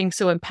as being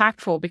so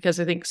impactful because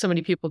I think so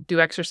many people do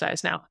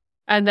exercise now.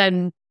 And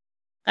then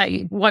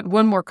I want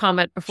one more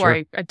comment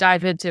before I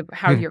dive into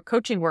how your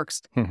coaching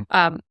works.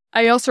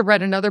 I also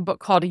read another book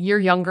called A Year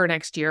Younger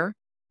Next Year.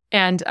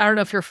 And I don't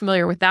know if you're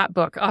familiar with that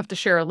book. I'll have to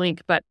share a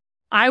link, but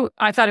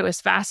I thought it was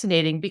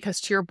fascinating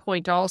because to your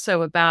point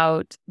also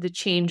about the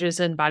changes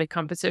in body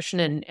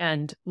composition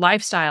and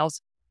lifestyles,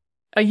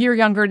 A Year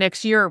Younger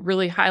Next Year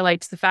really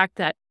highlights the fact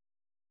that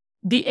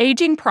the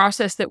aging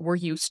process that we're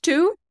used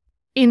to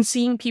in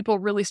seeing people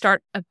really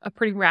start a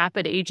pretty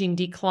rapid aging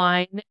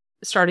decline,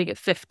 starting at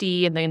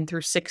 50 and then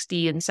through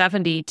 60 and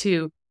 70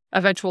 to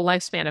eventual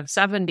lifespan of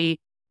 70,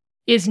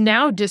 is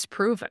now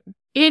disproven.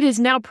 It is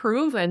now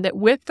proven that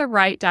with the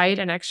right diet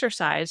and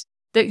exercise,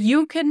 that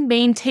you can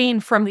maintain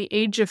from the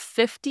age of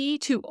 50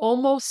 to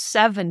almost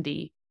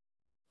 70,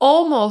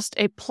 almost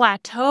a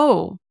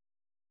plateau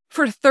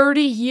for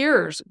 30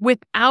 years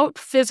without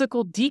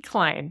physical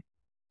decline.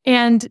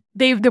 And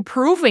they're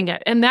proving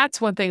it. And that's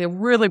one thing that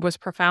really was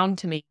profound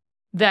to me,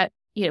 that,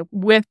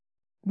 with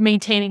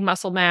maintaining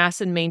muscle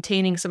mass and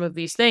maintaining some of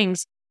these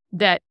things,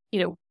 that,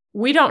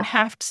 we don't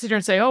have to sit here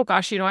and say, oh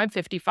gosh, I'm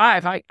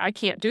 55. I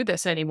can't do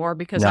this anymore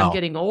because I'm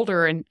getting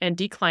older and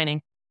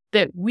declining.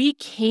 That we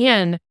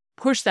can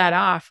push that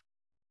off.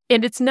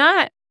 And it's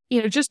not,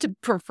 just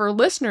for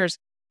listeners,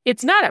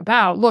 it's not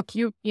about, look,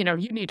 you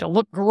need to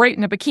look great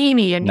in a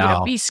bikini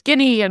and be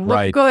skinny and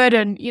look good.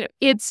 And,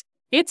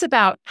 it's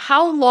about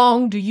how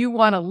long do you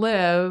want to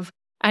live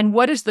and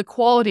what is the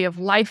quality of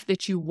life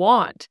that you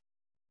want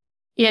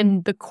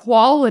in the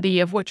quality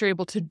of what you're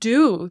able to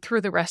do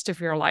through the rest of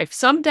your life.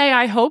 Someday,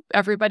 I hope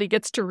everybody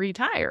gets to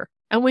retire.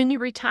 And when you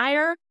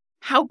retire,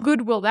 how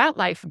good will that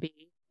life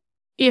be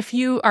if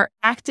you are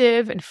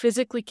active and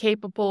physically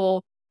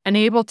capable and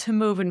able to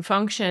move and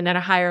function at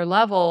a higher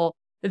level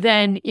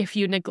than if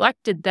you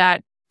neglected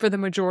that for the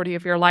majority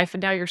of your life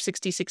and now you're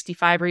 60,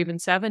 65, or even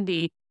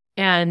 70,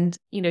 and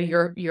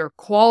your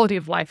quality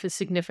of life is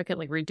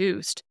significantly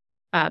reduced.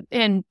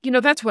 And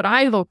that's what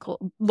I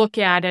look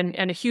at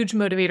and a huge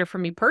motivator for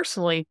me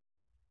personally,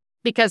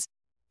 because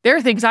there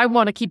are things I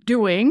want to keep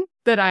doing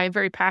that I'm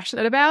very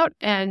passionate about,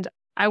 and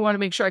I want to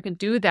make sure I can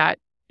do that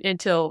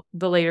until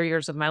the later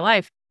years of my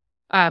life.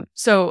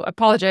 So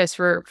apologize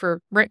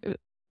for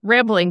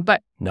rambling,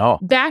 but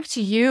back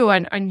to you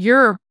and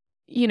your,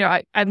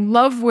 I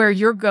love where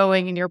you're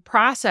going in your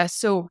process.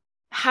 So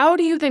how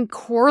do you then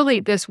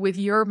correlate this with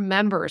your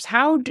members?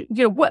 How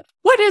do, what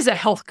is a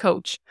health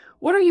coach?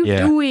 What are you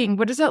doing?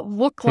 What does that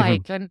look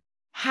like? And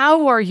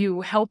how are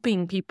you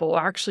helping people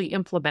actually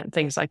implement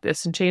things like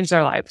this and change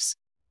their lives?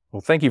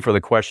 Well, thank you for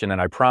the question.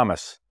 And I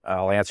promise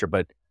I'll answer,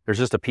 but there's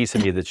just a piece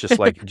of me that's just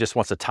just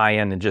wants to tie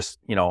in and just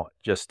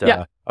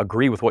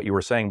agree with what you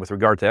were saying with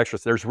regard to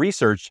exercise. There's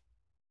research.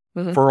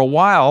 For a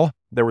while,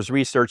 there was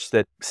research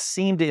that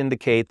seemed to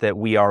indicate that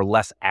we are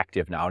less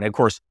active now. And of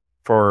course,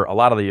 for a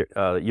lot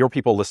of your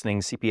people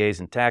listening, CPAs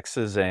and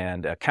taxes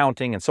and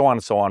accounting and so on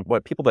and so on,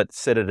 but people that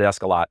sit at a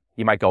desk a lot,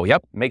 you might go,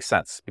 yep, makes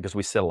sense because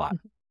we sit a lot.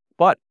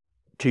 But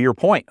to your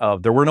point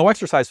of there were no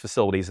exercise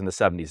facilities in the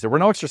 70s, there were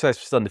no exercise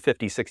facilities in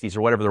the 50s, 60s,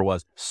 or whatever there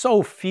was,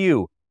 so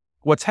few.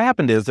 What's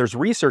happened is there's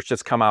research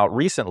that's come out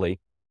recently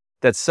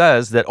that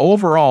says that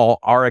overall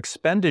our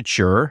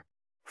expenditure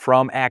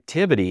from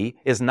activity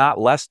is not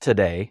less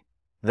today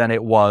than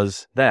it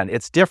was then.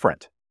 It's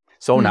different.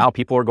 So now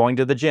people are going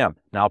to the gym.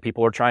 Now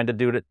people are trying to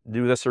do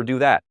this or do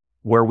that,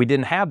 where we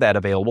didn't have that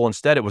available.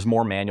 Instead, it was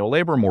more manual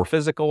labor, more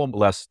physical,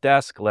 less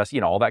desk, less,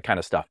 all that kind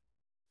of stuff.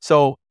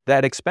 So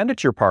that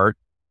expenditure part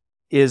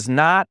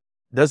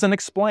doesn't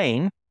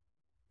explain,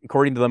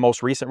 according to the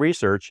most recent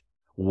research,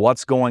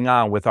 what's going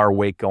on with our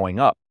weight going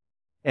up.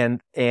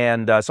 And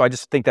so I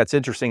just think that's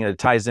interesting, and it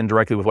ties in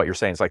directly with what you're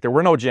saying. It's like there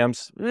were no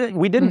gyms.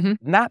 We didn't,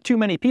 not too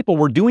many people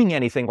were doing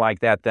anything like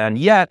that then,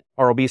 yet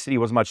our obesity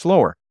was much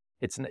lower.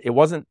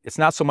 It's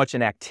not so much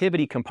an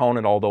activity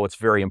component, although it's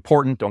very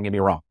important, don't get me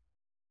wrong.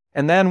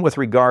 And then with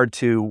regard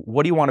to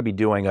what do you want to be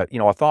doing,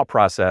 a thought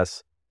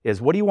process is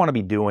what do you want to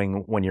be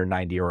doing when you're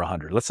 90 or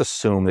 100? Let's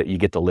assume that you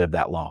get to live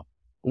that long.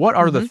 What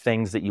are the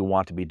things that you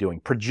want to be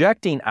doing?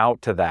 Projecting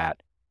out to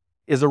that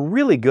is a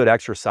really good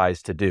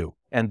exercise to do.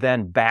 And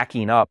then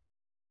backing up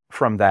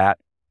from that.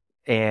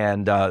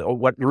 And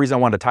the reason I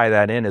wanted to tie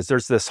that in is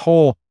there's this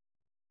whole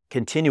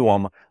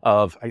continuum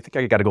of, I think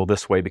I got to go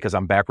this way because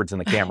I'm backwards in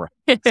the camera.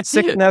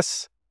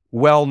 Sickness,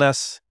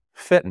 wellness,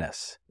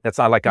 fitness. That's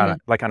not like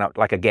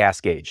a gas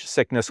gauge.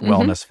 Sickness,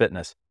 wellness,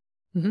 fitness.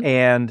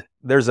 And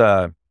there's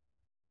a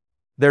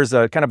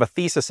kind of a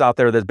thesis out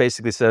there that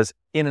basically says,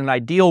 in an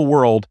ideal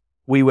world,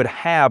 we would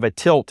have a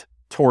tilt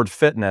toward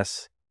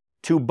fitness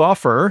to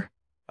buffer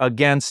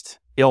against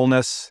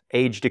illness,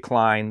 age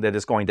decline that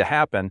is going to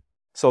happen,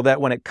 so that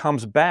when it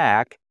comes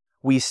back,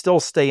 we still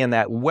stay in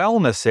that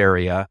wellness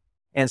area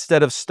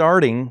instead of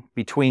starting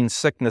between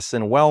sickness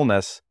and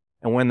wellness.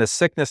 And when the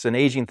sickness and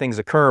aging things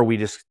occur, we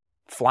just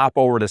flop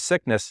over to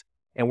sickness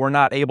and we're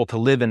not able to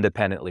live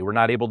independently. We're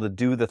not able to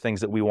do the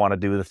things that we want to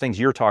do. The things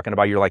you're talking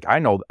about, you're like, I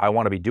know I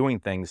want to be doing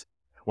things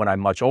when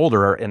I'm much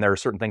older, and there are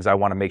certain things I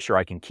want to make sure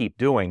I can keep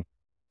doing.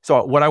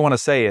 So what I want to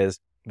say is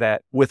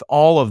that with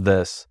all of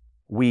this,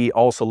 we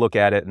also look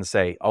at it and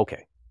say,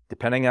 okay,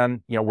 depending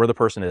on where the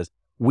person is,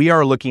 we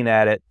are looking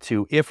at it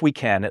to, if we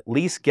can, at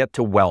least get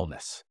to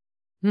wellness.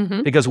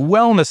 Because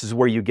wellness is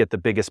where you get the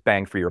biggest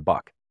bang for your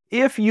buck.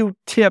 If you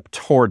tip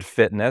toward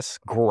fitness,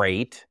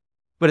 great.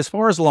 But as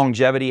far as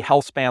longevity,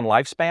 health span,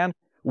 lifespan,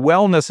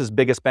 wellness is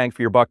biggest bang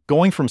for your buck.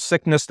 Going from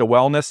sickness to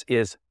wellness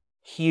is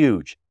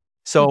huge.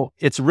 So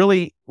it's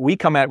really, we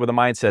come at it with a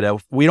mindset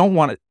of, we don't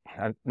want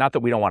to, not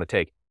that we don't want to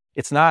take,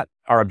 it's not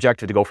our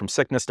objective to go from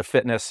sickness to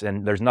fitness,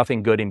 and there's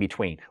nothing good in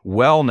between.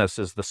 Wellness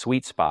is the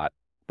sweet spot.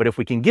 But if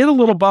we can get a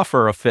little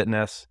buffer of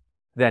fitness,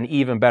 then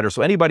even better.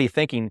 So anybody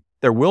thinking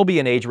there will be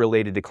an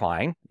age-related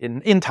decline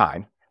in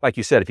time, like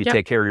you said, if you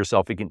take care of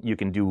yourself, you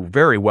can do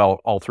very well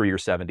all through your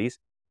 70s.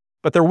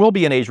 But there will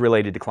be an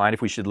age-related decline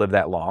if we should live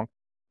that long.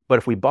 But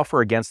if we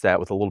buffer against that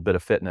with a little bit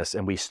of fitness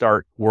and we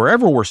start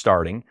wherever we're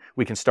starting,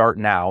 we can start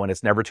now, and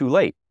it's never too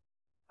late.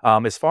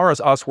 As far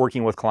as us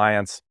working with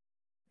clients,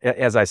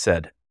 as I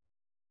said,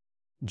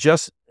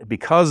 just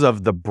because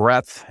of the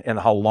breadth and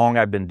how long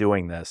I've been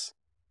doing this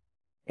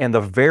and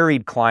the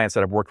varied clients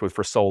that I've worked with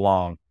for so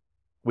long,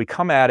 we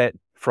come at it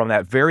from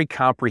that very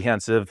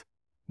comprehensive,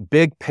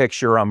 big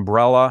picture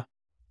umbrella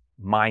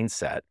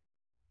mindset.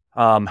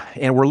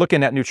 And we're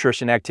looking at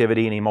nutrition,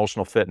 activity, and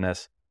emotional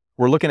fitness.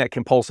 We're looking at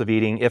compulsive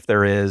eating, if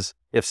there is.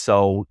 If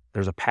so,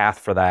 there's a path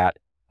for that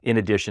in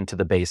addition to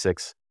the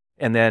basics.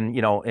 And then,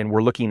 and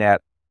we're looking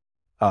at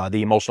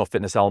the emotional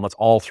fitness elements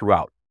all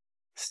throughout.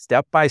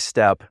 Step by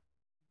step,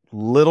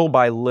 little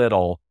by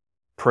little,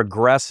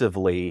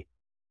 progressively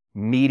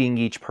meeting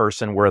each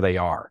person where they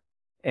are.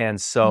 And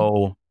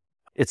so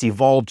it's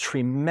evolved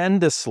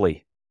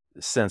tremendously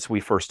since we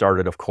first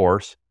started, of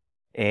course.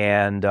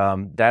 And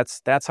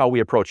that's how we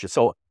approach it.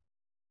 So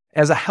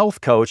as a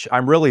health coach,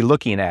 I'm really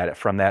looking at it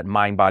from that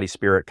mind, body,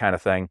 spirit kind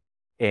of thing.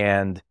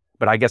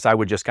 But I guess I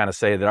would just kind of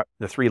say that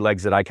the three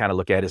legs that I kind of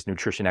look at is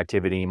nutrition,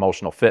 activity,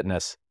 emotional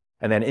fitness.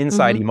 And then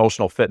inside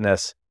emotional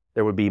fitness,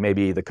 there would be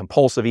maybe the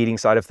compulsive eating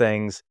side of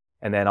things.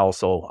 And then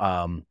also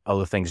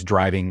other things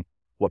driving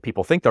what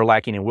people think they're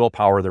lacking in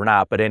willpower, they're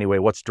not. But anyway,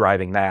 what's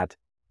driving that?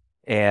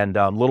 And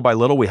little by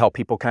little, we help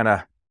people kind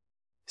of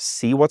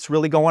see what's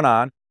really going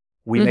on.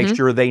 We make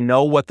sure they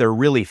know what they're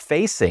really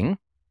facing,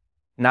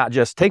 not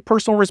just take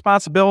personal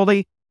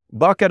responsibility,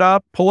 buck it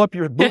up, pull up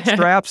your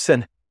bootstraps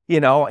and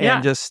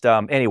just,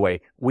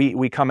 anyway,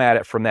 we come at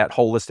it from that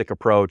holistic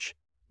approach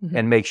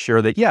and make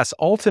sure that, yes,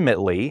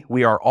 ultimately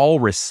we are all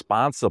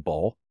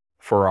responsible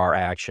for our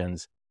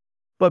actions.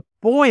 But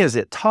boy, is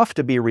it tough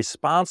to be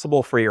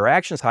responsible for your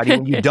actions, Heidi,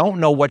 when you don't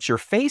know what you're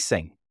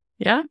facing.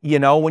 Yeah.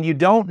 When you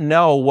don't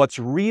know what's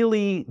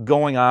really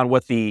going on,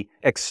 what the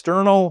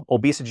external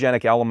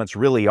obesogenic elements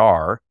really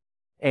are.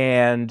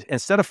 And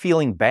instead of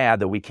feeling bad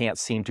that we can't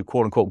seem to,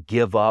 quote unquote,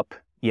 give up,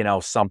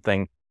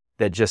 something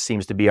that just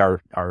seems to be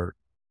our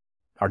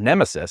our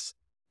nemesis,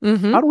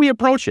 Mm-hmm. how do we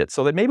approach it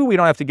so that maybe we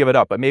don't have to give it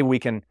up, but maybe we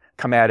can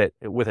come at it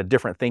with a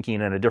different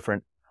thinking and a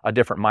different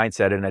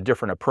mindset and a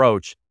different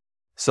approach,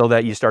 so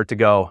that you start to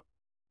go,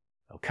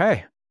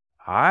 okay,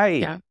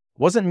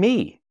 wasn't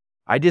me.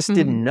 I just Mm-hmm.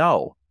 didn't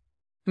know.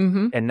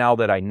 Mm-hmm. And now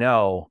that I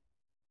know,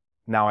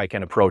 now I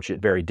can approach it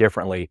very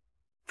differently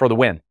for the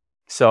win.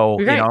 So,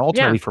 Right.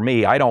 ultimately Yeah. for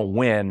me, I don't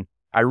win.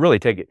 I really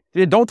take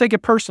it. Don't take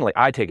it personally.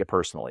 I take it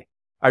personally.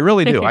 I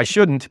really do. I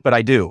shouldn't, but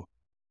I do.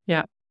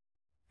 Yeah.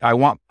 I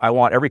want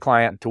every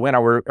client to win. I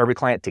want every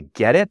client to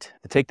get it,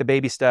 to take the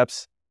baby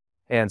steps.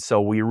 And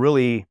so we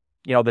really,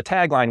 the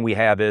tagline we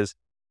have is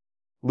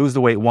lose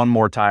the weight one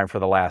more time for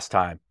the last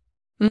time.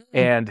 Mm-hmm.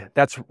 And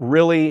that's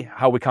really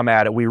how we come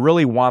at it. We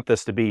really want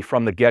this to be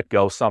from the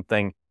get-go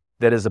something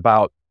that is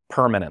about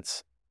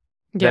permanence.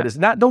 Yeah. That is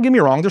not, don't get me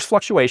wrong, there's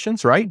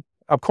fluctuations, right?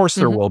 Of course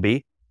there Mhm. will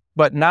be,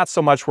 but not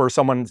so much where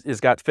someone has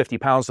got 50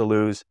 pounds to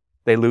lose,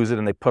 they lose it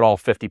and they put all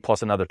 50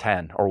 plus another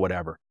 10 or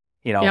whatever.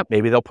 Yep.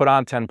 Maybe they'll put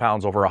on 10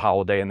 pounds over a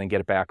holiday and then get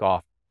it back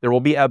off. There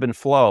will be ebb and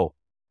flow,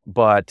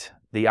 but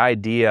the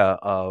idea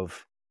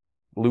of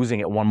losing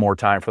it one more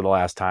time for the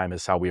last time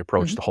is how we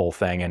approach Mhm. the whole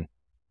thing. And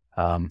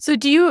So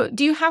do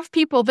you have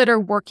people that are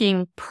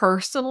working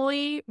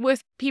personally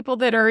with people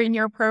that are in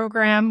your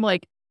program?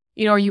 Like,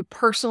 are you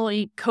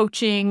personally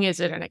coaching? Is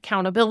it an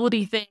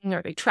accountability thing?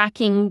 Are they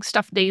tracking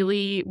stuff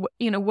daily?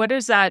 What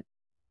does that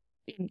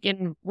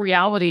in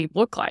reality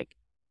look like?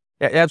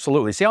 yeah,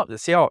 absolutely.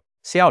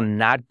 See how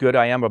not good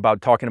I am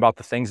about talking about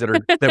the things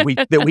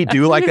that we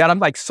do like that. I'm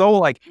like,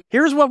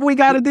 here's what we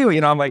got to do.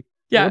 I'm like,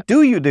 Yeah. what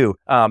do you do?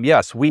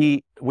 Yes,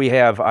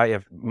 I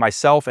have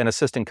myself and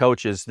assistant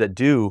coaches that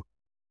do.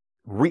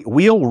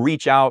 We'll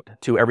reach out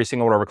to every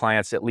single one of our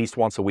clients at least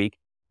once a week.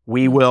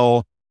 We Mhm.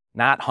 will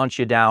not hunt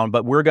you down,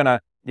 but we're gonna,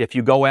 if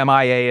you go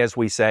MIA, as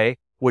we say,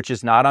 which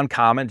is not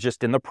uncommon,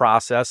 just in the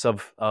process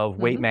of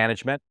weight Mhm.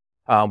 management,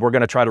 we're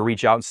gonna try to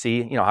reach out and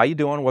see, how you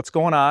doing, what's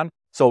going on.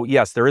 So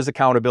yes, there is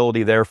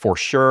accountability there for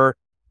sure.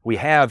 We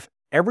have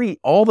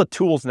all the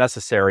tools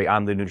necessary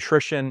on the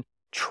nutrition,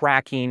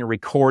 tracking,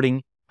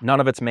 recording. None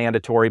of it's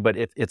mandatory, but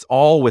it's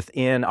all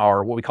within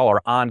what we call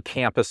our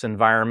on-campus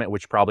environment,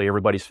 which probably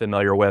everybody's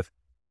familiar with.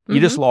 You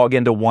just log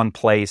into one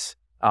place.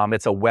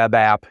 It's a web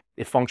app.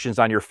 It functions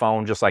on your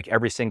phone just like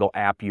every single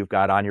app you've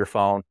got on your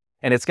phone.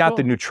 And it's got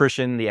the Cool.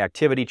 nutrition, the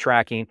activity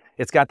tracking.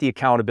 It's got the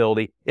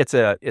accountability. It's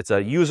a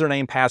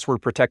username,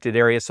 password protected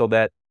area, so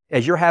that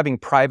as you're having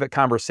private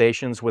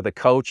conversations with a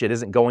coach, it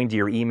isn't going to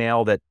your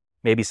email that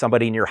maybe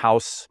somebody in your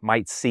house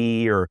might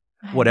see or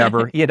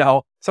whatever.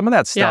 Some of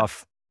that Yeah.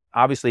 stuff,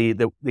 obviously,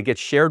 that gets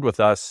shared with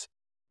us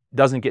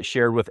doesn't get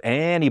shared with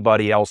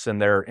anybody else in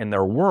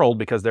their world,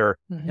 because they're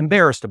Mhm.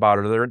 embarrassed about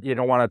it, or you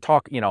don't want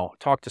to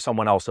talk to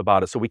someone else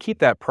about it. So we keep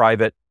that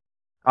private.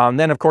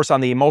 Then, of course,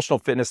 on the emotional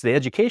fitness, the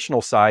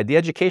educational side,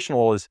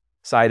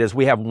 is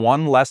we have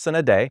one lesson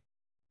a day,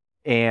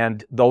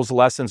 and those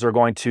lessons are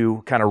going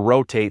to kind of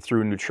rotate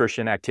through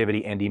nutrition,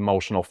 activity, and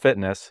emotional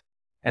fitness.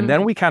 And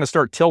then Mhm. we kind of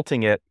start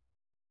tilting it.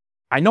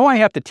 I know I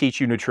have to teach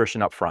you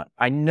nutrition up front.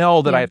 I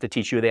know that I Yeah. have to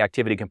teach you the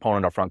activity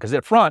component up front, because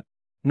at front,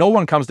 no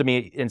one comes to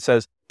me and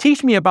says,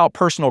 teach me about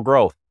personal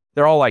growth.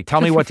 They're all like,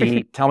 tell me what to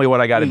eat, tell me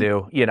what I got to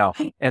do,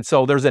 And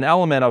so there's an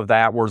element of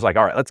that where it's like,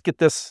 all right, let's get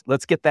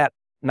that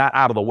not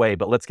out of the way,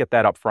 but let's get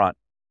that up front.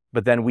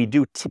 But then we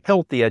do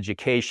tilt the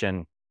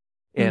education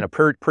in a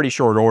pretty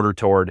short order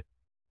toward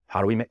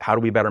how do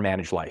we better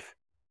manage life?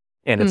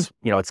 And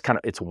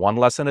it's one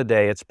lesson a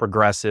day, it's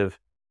progressive.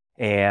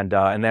 And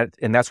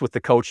that's with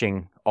the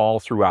coaching all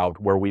throughout,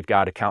 where we've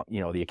got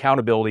the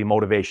accountability,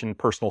 motivation,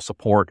 personal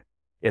support.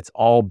 It's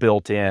all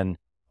built in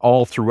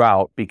all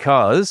throughout,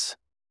 because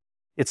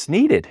it's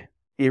needed.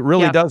 It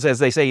really Yeah. does, as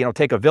they say,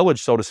 take a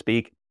village, so to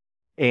speak,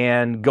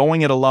 and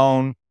going it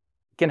alone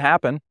can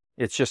happen.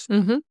 It's just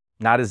Mhm.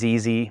 not as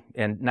easy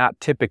and not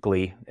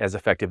typically as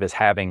effective as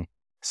having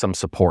some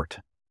support.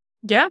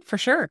 Yeah, for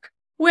sure.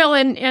 Well,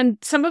 and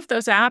some of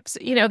those apps,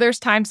 there's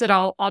times that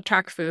I'll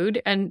track food,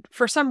 and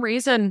for some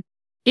reason,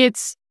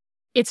 it's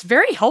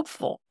very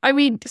helpful. I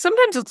mean,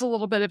 sometimes it's a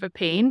little bit of a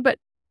pain, but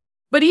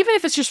even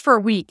if it's just for a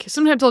week,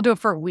 sometimes I'll do it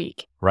for a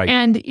week. Right.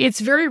 And it's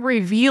very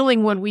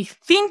revealing when we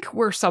think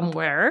we're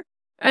somewhere,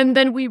 and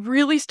then we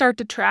really start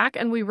to track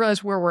and we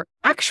realize where we're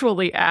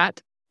actually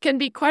at can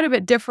be quite a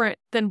bit different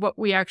than what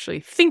we actually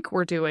think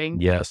we're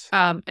doing. Yes.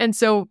 And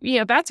so,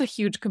 that's a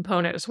huge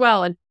component as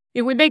well. And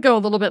we may go a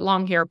little bit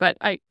long here, but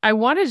I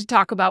wanted to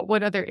talk about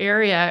one other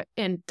area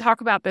and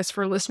talk about this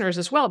for listeners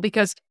as well,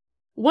 because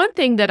one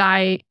thing that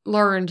I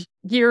learned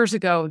years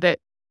ago that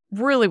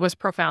really was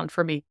profound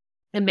for me,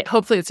 and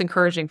hopefully it's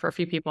encouraging for a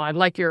few people. I'd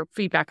like your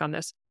feedback on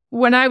this.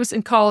 When I was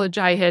in college,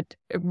 I had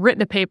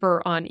written a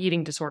paper on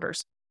eating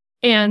disorders.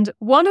 And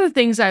one of the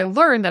things I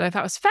learned that I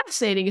thought was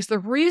fascinating is the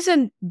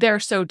reason they're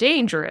so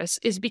dangerous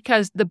is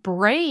because the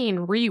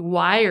brain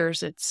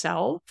rewires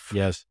itself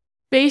Yes.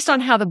 based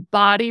on how the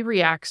body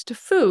reacts to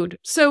food.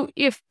 So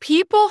if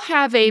people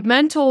have a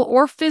mental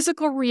or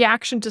physical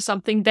reaction to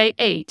something they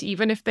ate,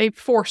 even if they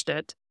forced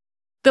it,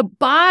 the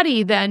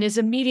body then is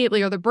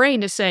immediately, or the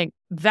brain is saying,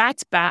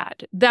 that's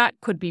bad. That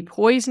could be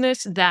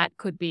poisonous. That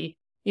could be,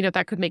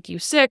 that could make you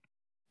sick.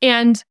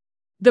 And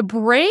the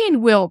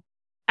brain will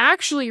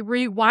actually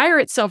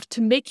rewire itself to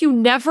make you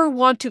never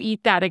want to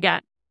eat that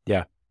again.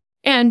 Yeah.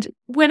 And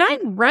when I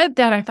read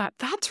that, I thought,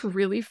 that's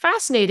really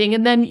fascinating.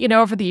 And then,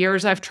 over the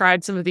years, I've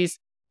tried some of these,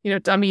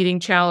 dumb eating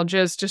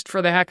challenges just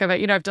for the heck of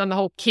it. I've done the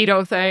whole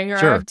keto thing, or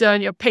Sure. I've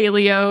done,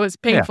 paleo, as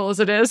painful as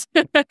it is.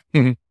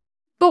 Mhm.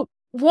 But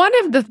one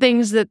of the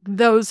things that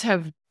those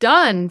have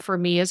done for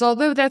me is,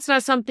 although that's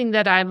not something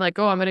that I'm like,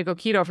 oh, I'm going to go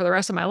keto for the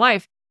rest of my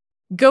life,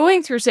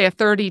 going through, say, a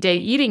 30-day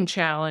eating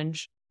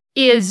challenge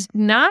is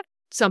not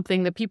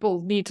something that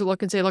people need to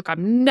look and say, look,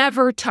 I'm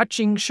never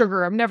touching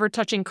sugar. I'm never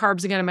touching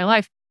carbs again in my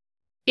life.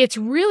 It's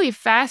really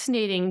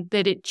fascinating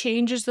that it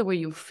changes the way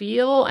you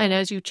feel. And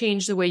as you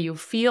change the way you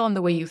feel and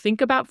the way you think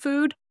about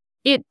food,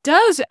 it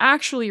does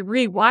actually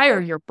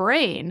rewire your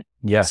brain.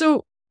 Yeah.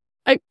 So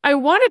I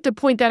wanted to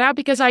point that out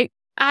because I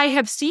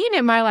have seen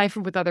in my life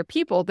and with other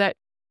people that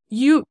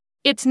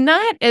it's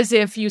not as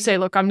if you say,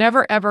 look, I'm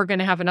never, ever going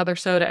to have another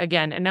soda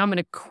again. And now I'm going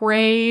to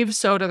crave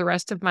soda the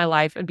rest of my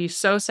life and be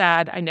so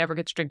sad I never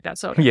get to drink that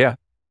soda. Yeah.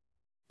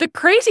 The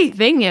crazy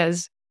thing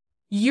is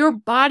your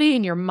body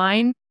and your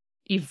mind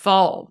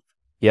evolve.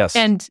 Yes.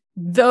 And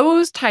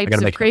those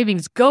types of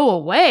cravings go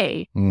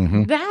away.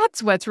 Mm-hmm.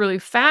 That's what's really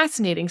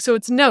fascinating. So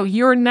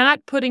you're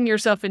not putting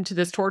yourself into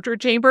this torture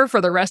chamber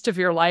for the rest of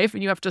your life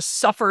and you have to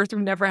suffer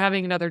through never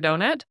having another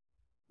donut.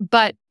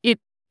 But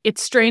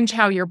it's strange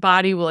how your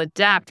body will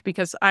adapt,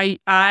 because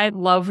I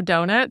love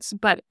donuts,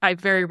 but I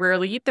very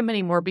rarely eat them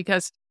anymore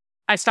because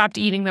I stopped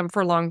eating them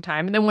for a long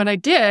time. And then when I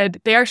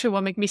did, they actually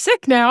will make me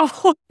sick now.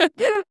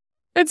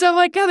 And so I'm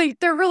like, oh,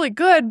 they're really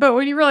good. But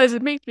when you realize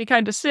it makes me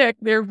kind of sick,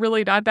 they're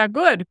really not that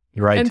good.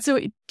 Right. And so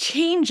it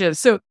changes.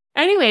 So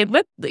anyway,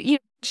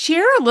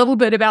 share a little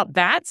bit about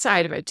that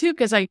side of it too,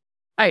 because I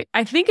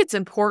think it's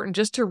important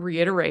just to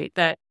reiterate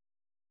that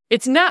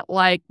it's not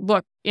like,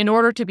 look, in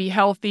order to be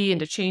healthy and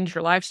to change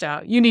your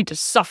lifestyle, you need to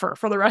suffer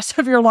for the rest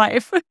of your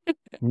life.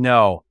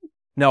 No.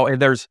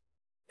 And there's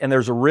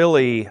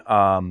really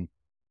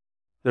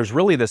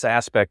this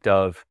aspect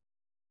of,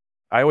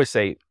 I always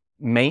say,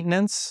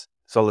 maintenance.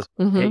 So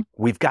hey,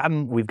 we've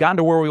gotten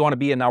to where we want to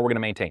be, and now we're going to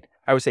maintain.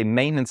 I would say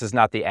maintenance is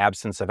not the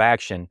absence of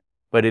action,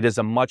 but it is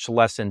a much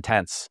less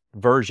intense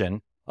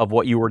version of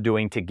what you were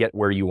doing to get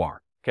where you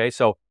are. Okay,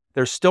 so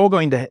there's still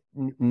going to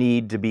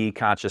need to be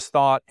conscious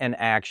thought and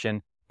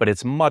action, but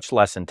it's much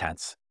less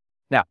intense.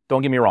 Now,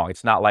 don't get me wrong.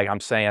 It's not like I'm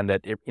saying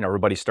that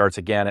everybody starts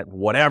again at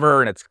whatever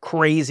and it's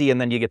crazy,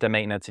 and then you get to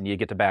maintenance and you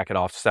get to back it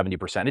off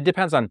 70%. It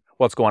depends on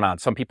what's going on.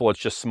 Some people,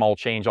 it's just small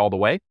change all the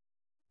way.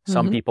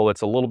 Some people,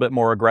 it's a little bit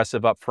more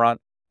aggressive up front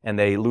and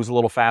they lose a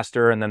little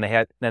faster. And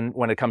then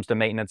when it comes to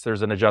maintenance,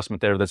 there's an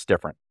adjustment there that's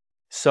different.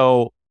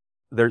 So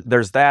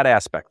there's that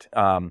aspect.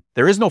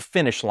 There is no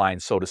finish line,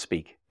 so to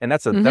speak. And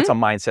that's a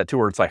mindset too,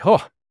 where it's like,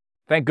 oh,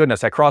 thank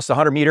goodness I crossed the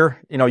 100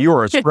 meter. You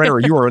were a sprinter,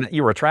 you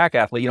were a track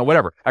athlete,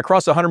 whatever. I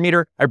crossed the 100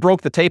 meter, I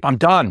broke the tape, I'm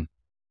done.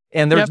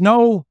 And there's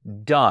no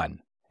done.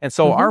 And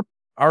so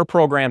our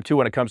program too,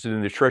 when it comes to the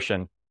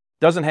nutrition,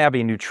 doesn't have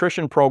a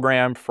nutrition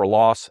program for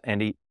loss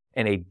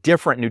and a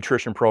different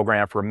nutrition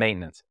program for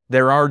maintenance.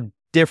 There are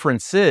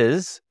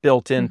differences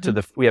built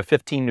into we have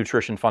 15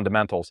 nutrition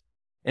fundamentals.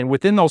 And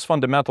within those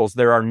fundamentals,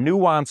 there are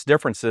nuanced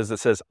differences that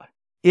says,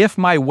 if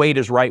my weight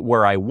is right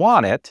where I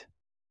want it,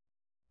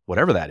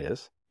 whatever that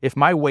is, if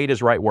my weight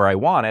is right where I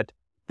want it,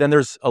 then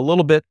there's a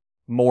little bit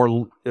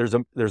more, there's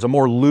a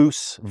more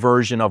loose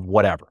version of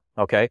whatever,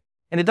 okay?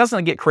 And it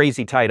doesn't get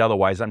crazy tight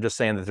otherwise. I'm just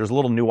saying that there's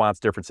little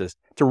nuanced differences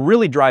to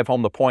really drive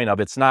home the point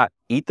of, it's not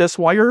eat this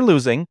while you're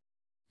losing.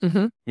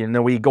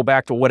 We go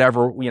back to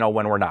whatever,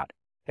 when we're not.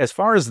 As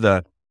far as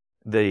the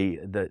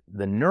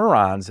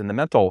neurons and the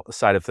mental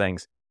side of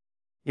things,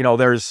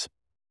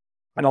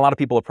 and a lot of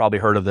people have probably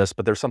heard of this,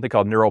 but there's something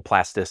called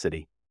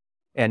neuroplasticity.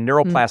 And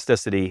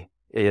neuroplasticity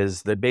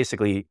is that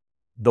basically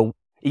it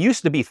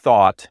used to be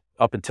thought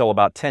up until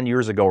about 10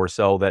 years ago or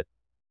so that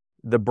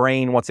the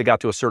brain, once it got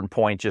to a certain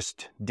point,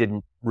 just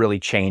didn't really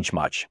change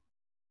much.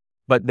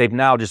 But they've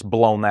now just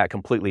blown that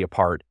completely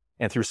apart.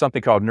 And through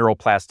something called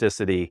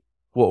neuroplasticity,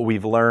 what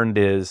we've learned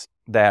is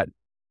that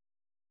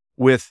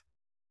with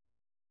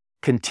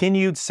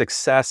continued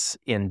success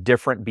in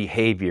different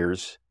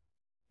behaviors,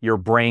 your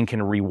brain can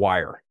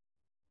rewire.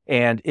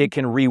 And it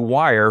can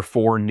rewire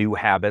for new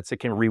habits. It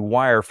can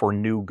rewire for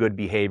new good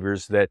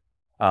behaviors that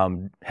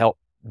help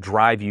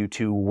drive you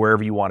to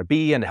wherever you want to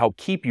be and help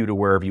keep you to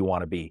wherever you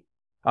want to be.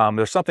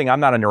 There's something, I'm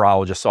not a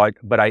neurologist,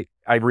 but I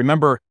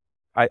remember,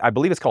 I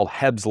believe it's called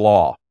Hebb's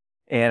Law.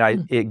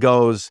 And it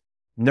goes,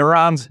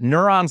 neurons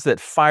that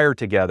fire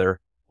together,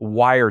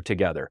 wire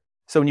together.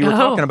 So when you were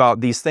talking about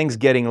these things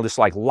getting just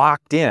like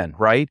locked in,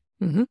 right?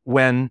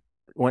 When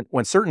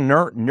certain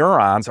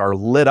neurons are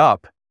lit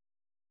up,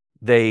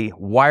 they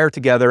wire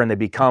together and they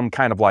become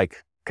kind of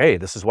like, okay,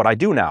 this is what I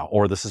do now,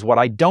 or this is what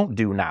I don't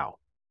do now.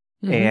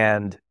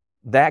 And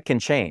that can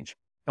change.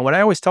 And what I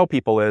always tell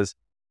people is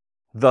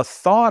the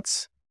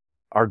thoughts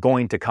are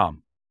going to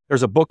come.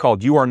 There's a book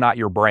called You Are Not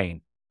Your Brain.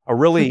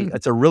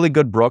 It's a really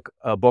good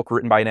book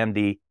written by an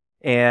MD,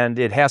 and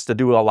it has to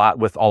do a lot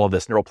with all of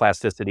this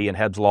neuroplasticity and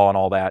Hebb's law and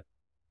all that.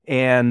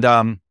 And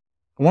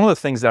one of the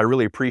things that I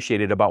really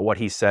appreciated about what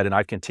he said, and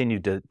I've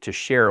continued to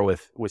share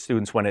with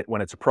students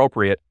when it's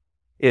appropriate,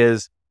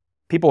 is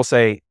people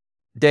say,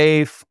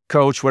 Dave,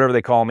 coach, whatever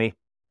they call me,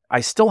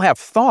 I still have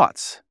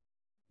thoughts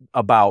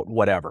about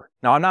whatever.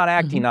 Now, I'm not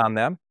acting on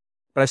them,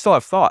 but I still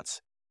have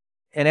thoughts.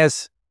 And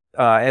as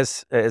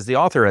the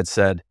author had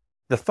said,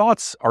 the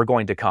thoughts are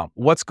going to come.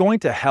 What's going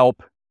to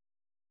help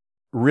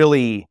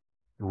really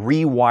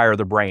rewire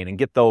the brain and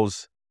get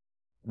those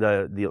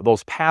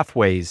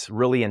pathways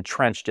really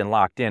entrenched and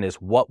locked in is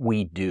what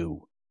we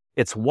do.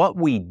 It's what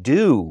we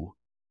do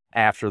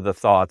after the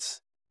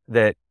thoughts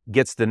that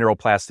gets the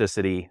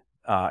neuroplasticity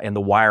and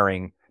the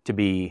wiring to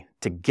be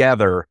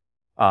together.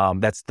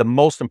 That's the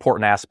most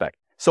important aspect.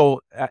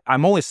 So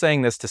I'm only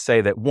saying this to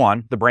say that,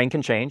 one, the brain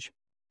can change,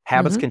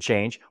 habits can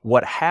change.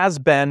 What has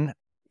been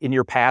in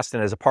your past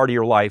and as a part of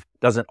your life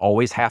doesn't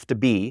always have to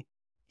be.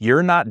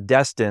 You're not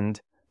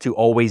destined to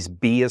always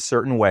be a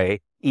certain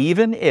way,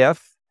 even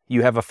if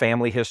you have a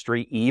family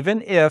history,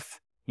 even if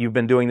you've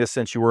been doing this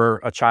since you were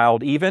a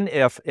child, even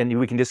if, and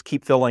we can just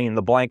keep filling in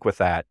the blank with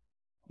that.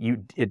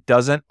 It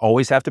doesn't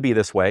always have to be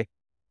this way.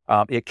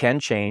 It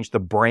can change. The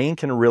brain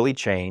can really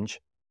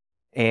change.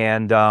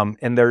 And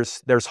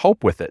there's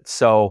hope with it.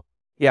 So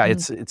yeah,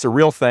 it's a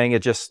real thing. It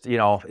just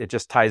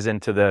ties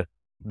into the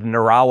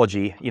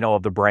neurology,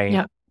 of the brain.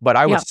 Yeah. But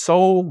I was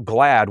so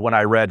glad when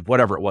I read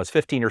whatever it was,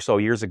 15 or so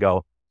years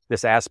ago,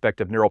 this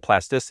aspect of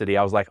neuroplasticity.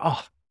 I was like,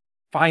 oh,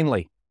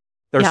 finally,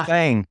 they're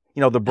saying,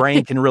 the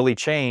brain can really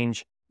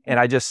change.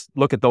 And I just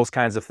look at those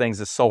kinds of things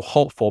as so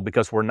hopeful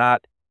because we're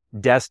not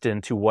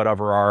destined to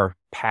whatever our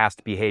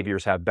past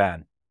behaviors have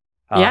been.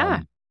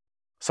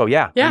 So we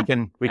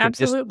can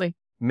absolutely just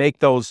make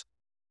those.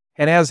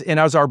 And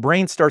as our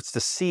brain starts to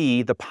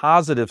see the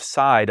positive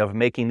side of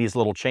making these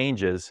little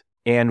changes,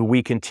 and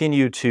we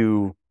continue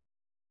to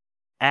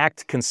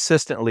act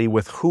consistently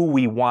with who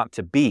we want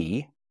to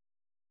be,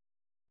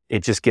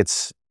 it just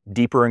gets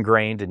deeper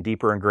ingrained and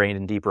deeper ingrained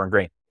and deeper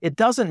ingrained. It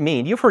doesn't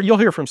mean, you'll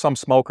hear from some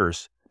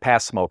smokers,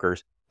 past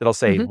smokers, that'll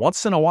say,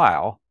 once in a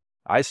while,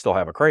 I still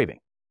have a craving.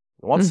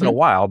 Once in a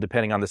while,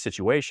 depending on the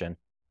situation,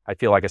 I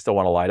feel like I still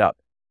want to light up.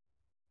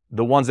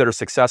 The ones that are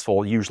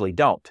successful usually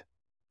don't.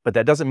 But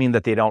that doesn't mean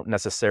that they don't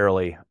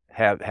necessarily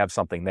have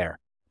something there.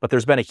 But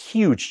there's been a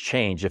huge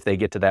change if they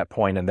get to that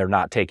point and they're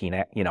not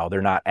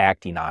they're not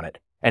acting on it.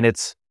 And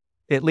it's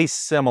at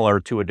least similar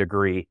to a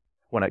degree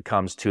when it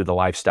comes to the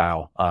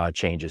lifestyle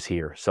changes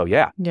here. So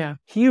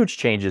huge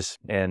changes,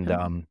 and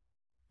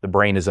the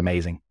brain is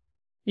amazing.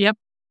 Yep.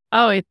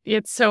 Oh,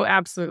 it so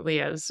absolutely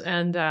is.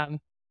 And, I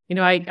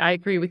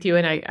agree with you.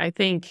 And I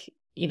think,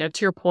 to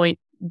your point,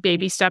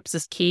 baby steps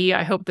is key.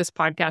 I hope this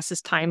podcast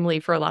is timely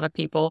for a lot of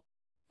people.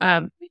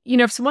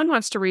 If someone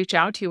wants to reach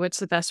out to you, what's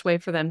the best way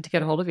for them to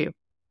get a hold of you?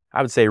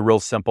 I would say real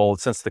simple.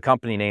 Since the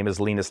company name is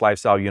Leanness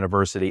Lifestyle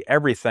University,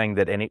 everything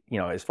that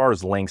as far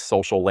as links,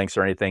 social links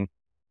or anything,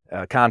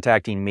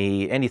 contacting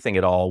me, anything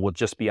at all will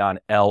just be on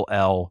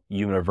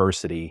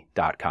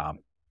lluniversity.com.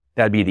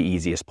 That'd be the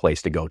easiest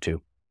place to go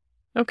to.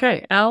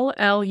 Okay.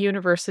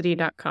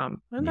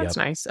 lluniversity.com. Well, that's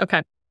nice.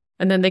 Okay.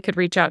 And then they could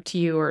reach out to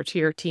you or to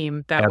your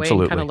team that way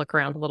and kind of look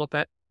around a little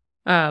bit.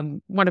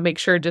 Want to make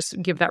sure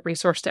just give that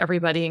resource to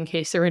everybody in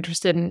case they're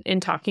interested in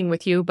talking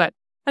with you. But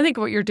I think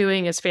what you're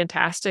doing is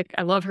fantastic.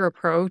 I love your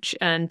approach.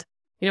 And,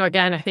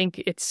 again, I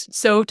think it's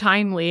so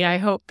timely. I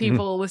hope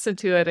people listen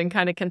to it and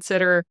kind of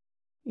consider,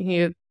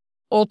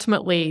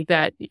 ultimately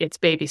that it's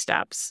baby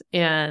steps.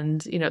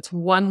 And, it's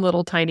one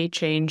little tiny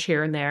change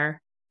here and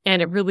there.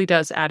 And it really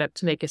does add up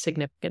to make a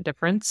significant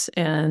difference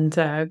and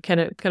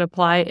can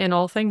apply in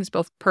all things,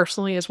 both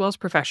personally as well as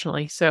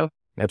professionally. So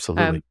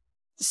absolutely.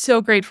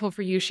 So grateful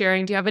for you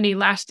sharing. Do you have any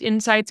last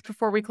insights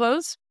before we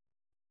close?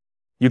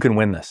 You can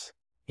win this.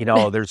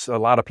 There's a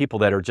lot of people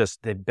that are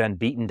they've been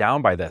beaten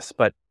down by this,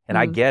 and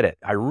I get it.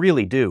 I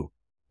really do.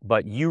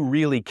 But you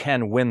really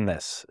can win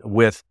this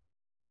with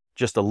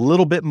just a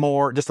little bit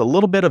more, just a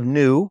little bit of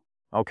new,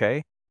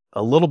 okay?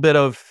 A little bit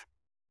of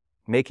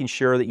making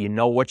sure that you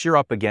know what you're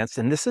up against.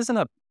 And this it's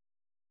not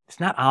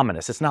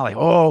ominous. It's not like,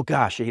 oh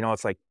gosh,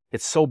 it's like,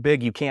 it's so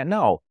big you can't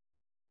know.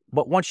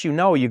 But once you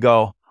know, you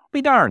go,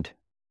 be darned.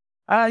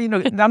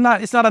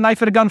 It's not a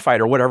knife at a gunfight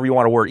or whatever you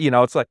want to word.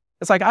 It's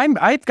like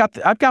I've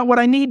got what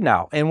I need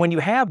now. And when you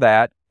have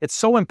that, it's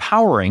so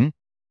empowering.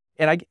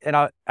 And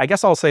I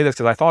guess I'll say this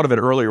because I thought of it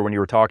earlier when you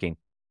were talking.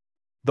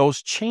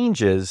 Those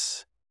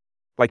changes,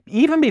 like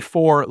even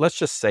before, let's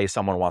just say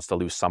someone wants to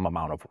lose some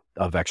amount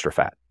of extra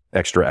fat,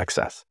 extra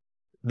excess.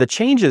 The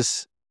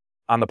changes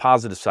on the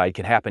positive side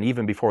can happen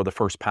even before the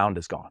first pound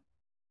is gone.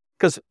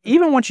 Because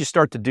even once you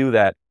start to do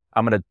that,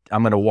 I'm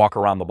gonna walk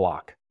around the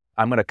block.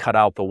 I'm gonna cut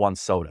out the one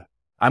soda.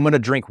 I'm going to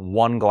drink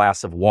one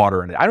glass of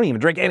water in a day. I don't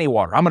even drink any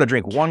water. I'm going to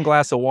drink one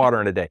glass of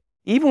water in a day.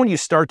 Even when you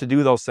start to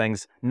do those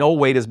things, no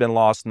weight has been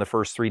lost in the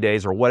first 3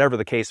 days or whatever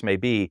the case may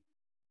be.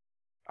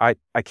 I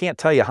can't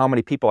tell you how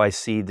many people I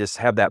see just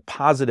have that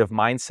positive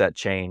mindset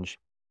change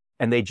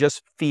and they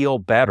just feel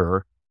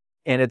better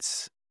And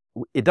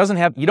it doesn't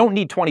have, you don't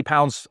need 20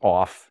 pounds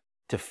off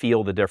to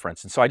feel the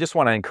difference. And so I just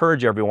want to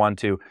encourage everyone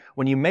to,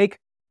 when you make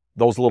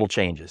those little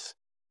changes,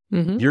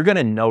 you're going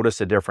to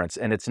notice a difference.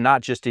 And it's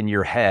not just in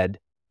your head.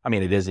 I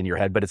mean, it is in your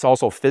head, but it's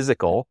also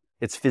physical.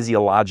 It's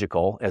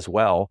physiological as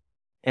well.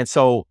 And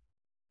so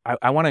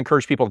I want to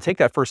encourage people to take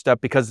that first step,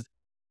 because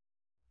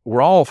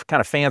we're all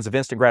kind of fans of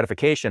instant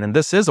gratification. And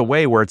this is a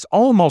way where it's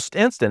almost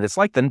instant. It's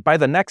like by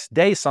the next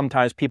day,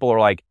 sometimes people are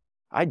like,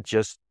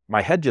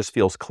 my head just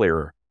feels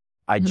clearer.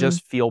 I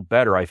just feel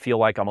better. I feel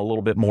like I'm a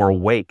little bit more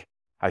awake.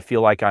 I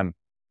feel like I'm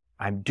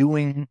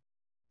doing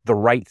the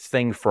right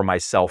thing for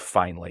myself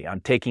finally.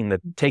 I'm taking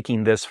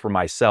this for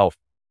myself.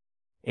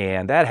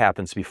 And that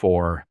happens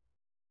before,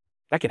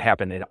 that can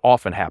happen. It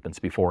often happens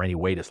before any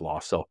weight is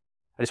lost. So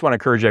I just want to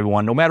encourage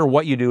everyone, no matter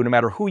what you do, no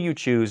matter who you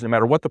choose, no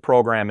matter what the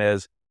program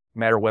is,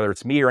 no matter whether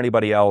it's me or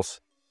anybody else,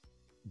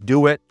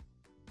 do it.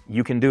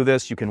 You can do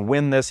this. You can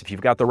win this if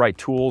you've got the right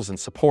tools and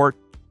support,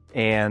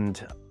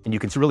 and you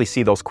can really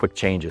see those quick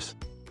changes.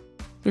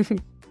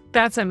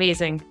 That's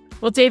amazing.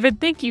 Well, David,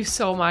 thank you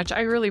so much.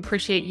 I really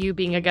appreciate you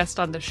being a guest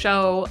on the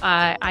show.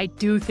 I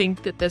do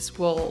think that this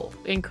will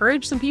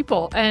encourage some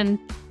people. And,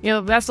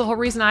 that's the whole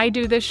reason I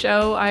do this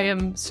show. I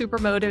am super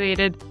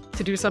motivated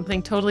to do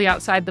something totally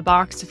outside the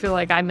box, to feel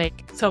like I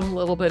make some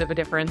little bit of a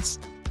difference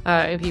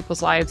in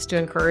people's lives, to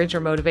encourage or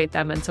motivate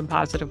them in some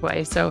positive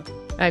way. So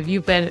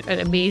you've been an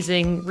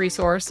amazing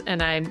resource,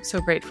 and I'm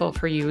so grateful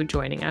for you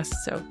joining us.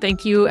 So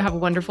thank you. Have a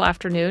wonderful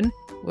afternoon.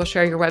 We'll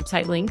share your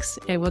website links,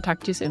 and we'll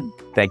talk to you soon.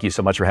 Thank you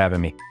so much for having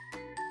me.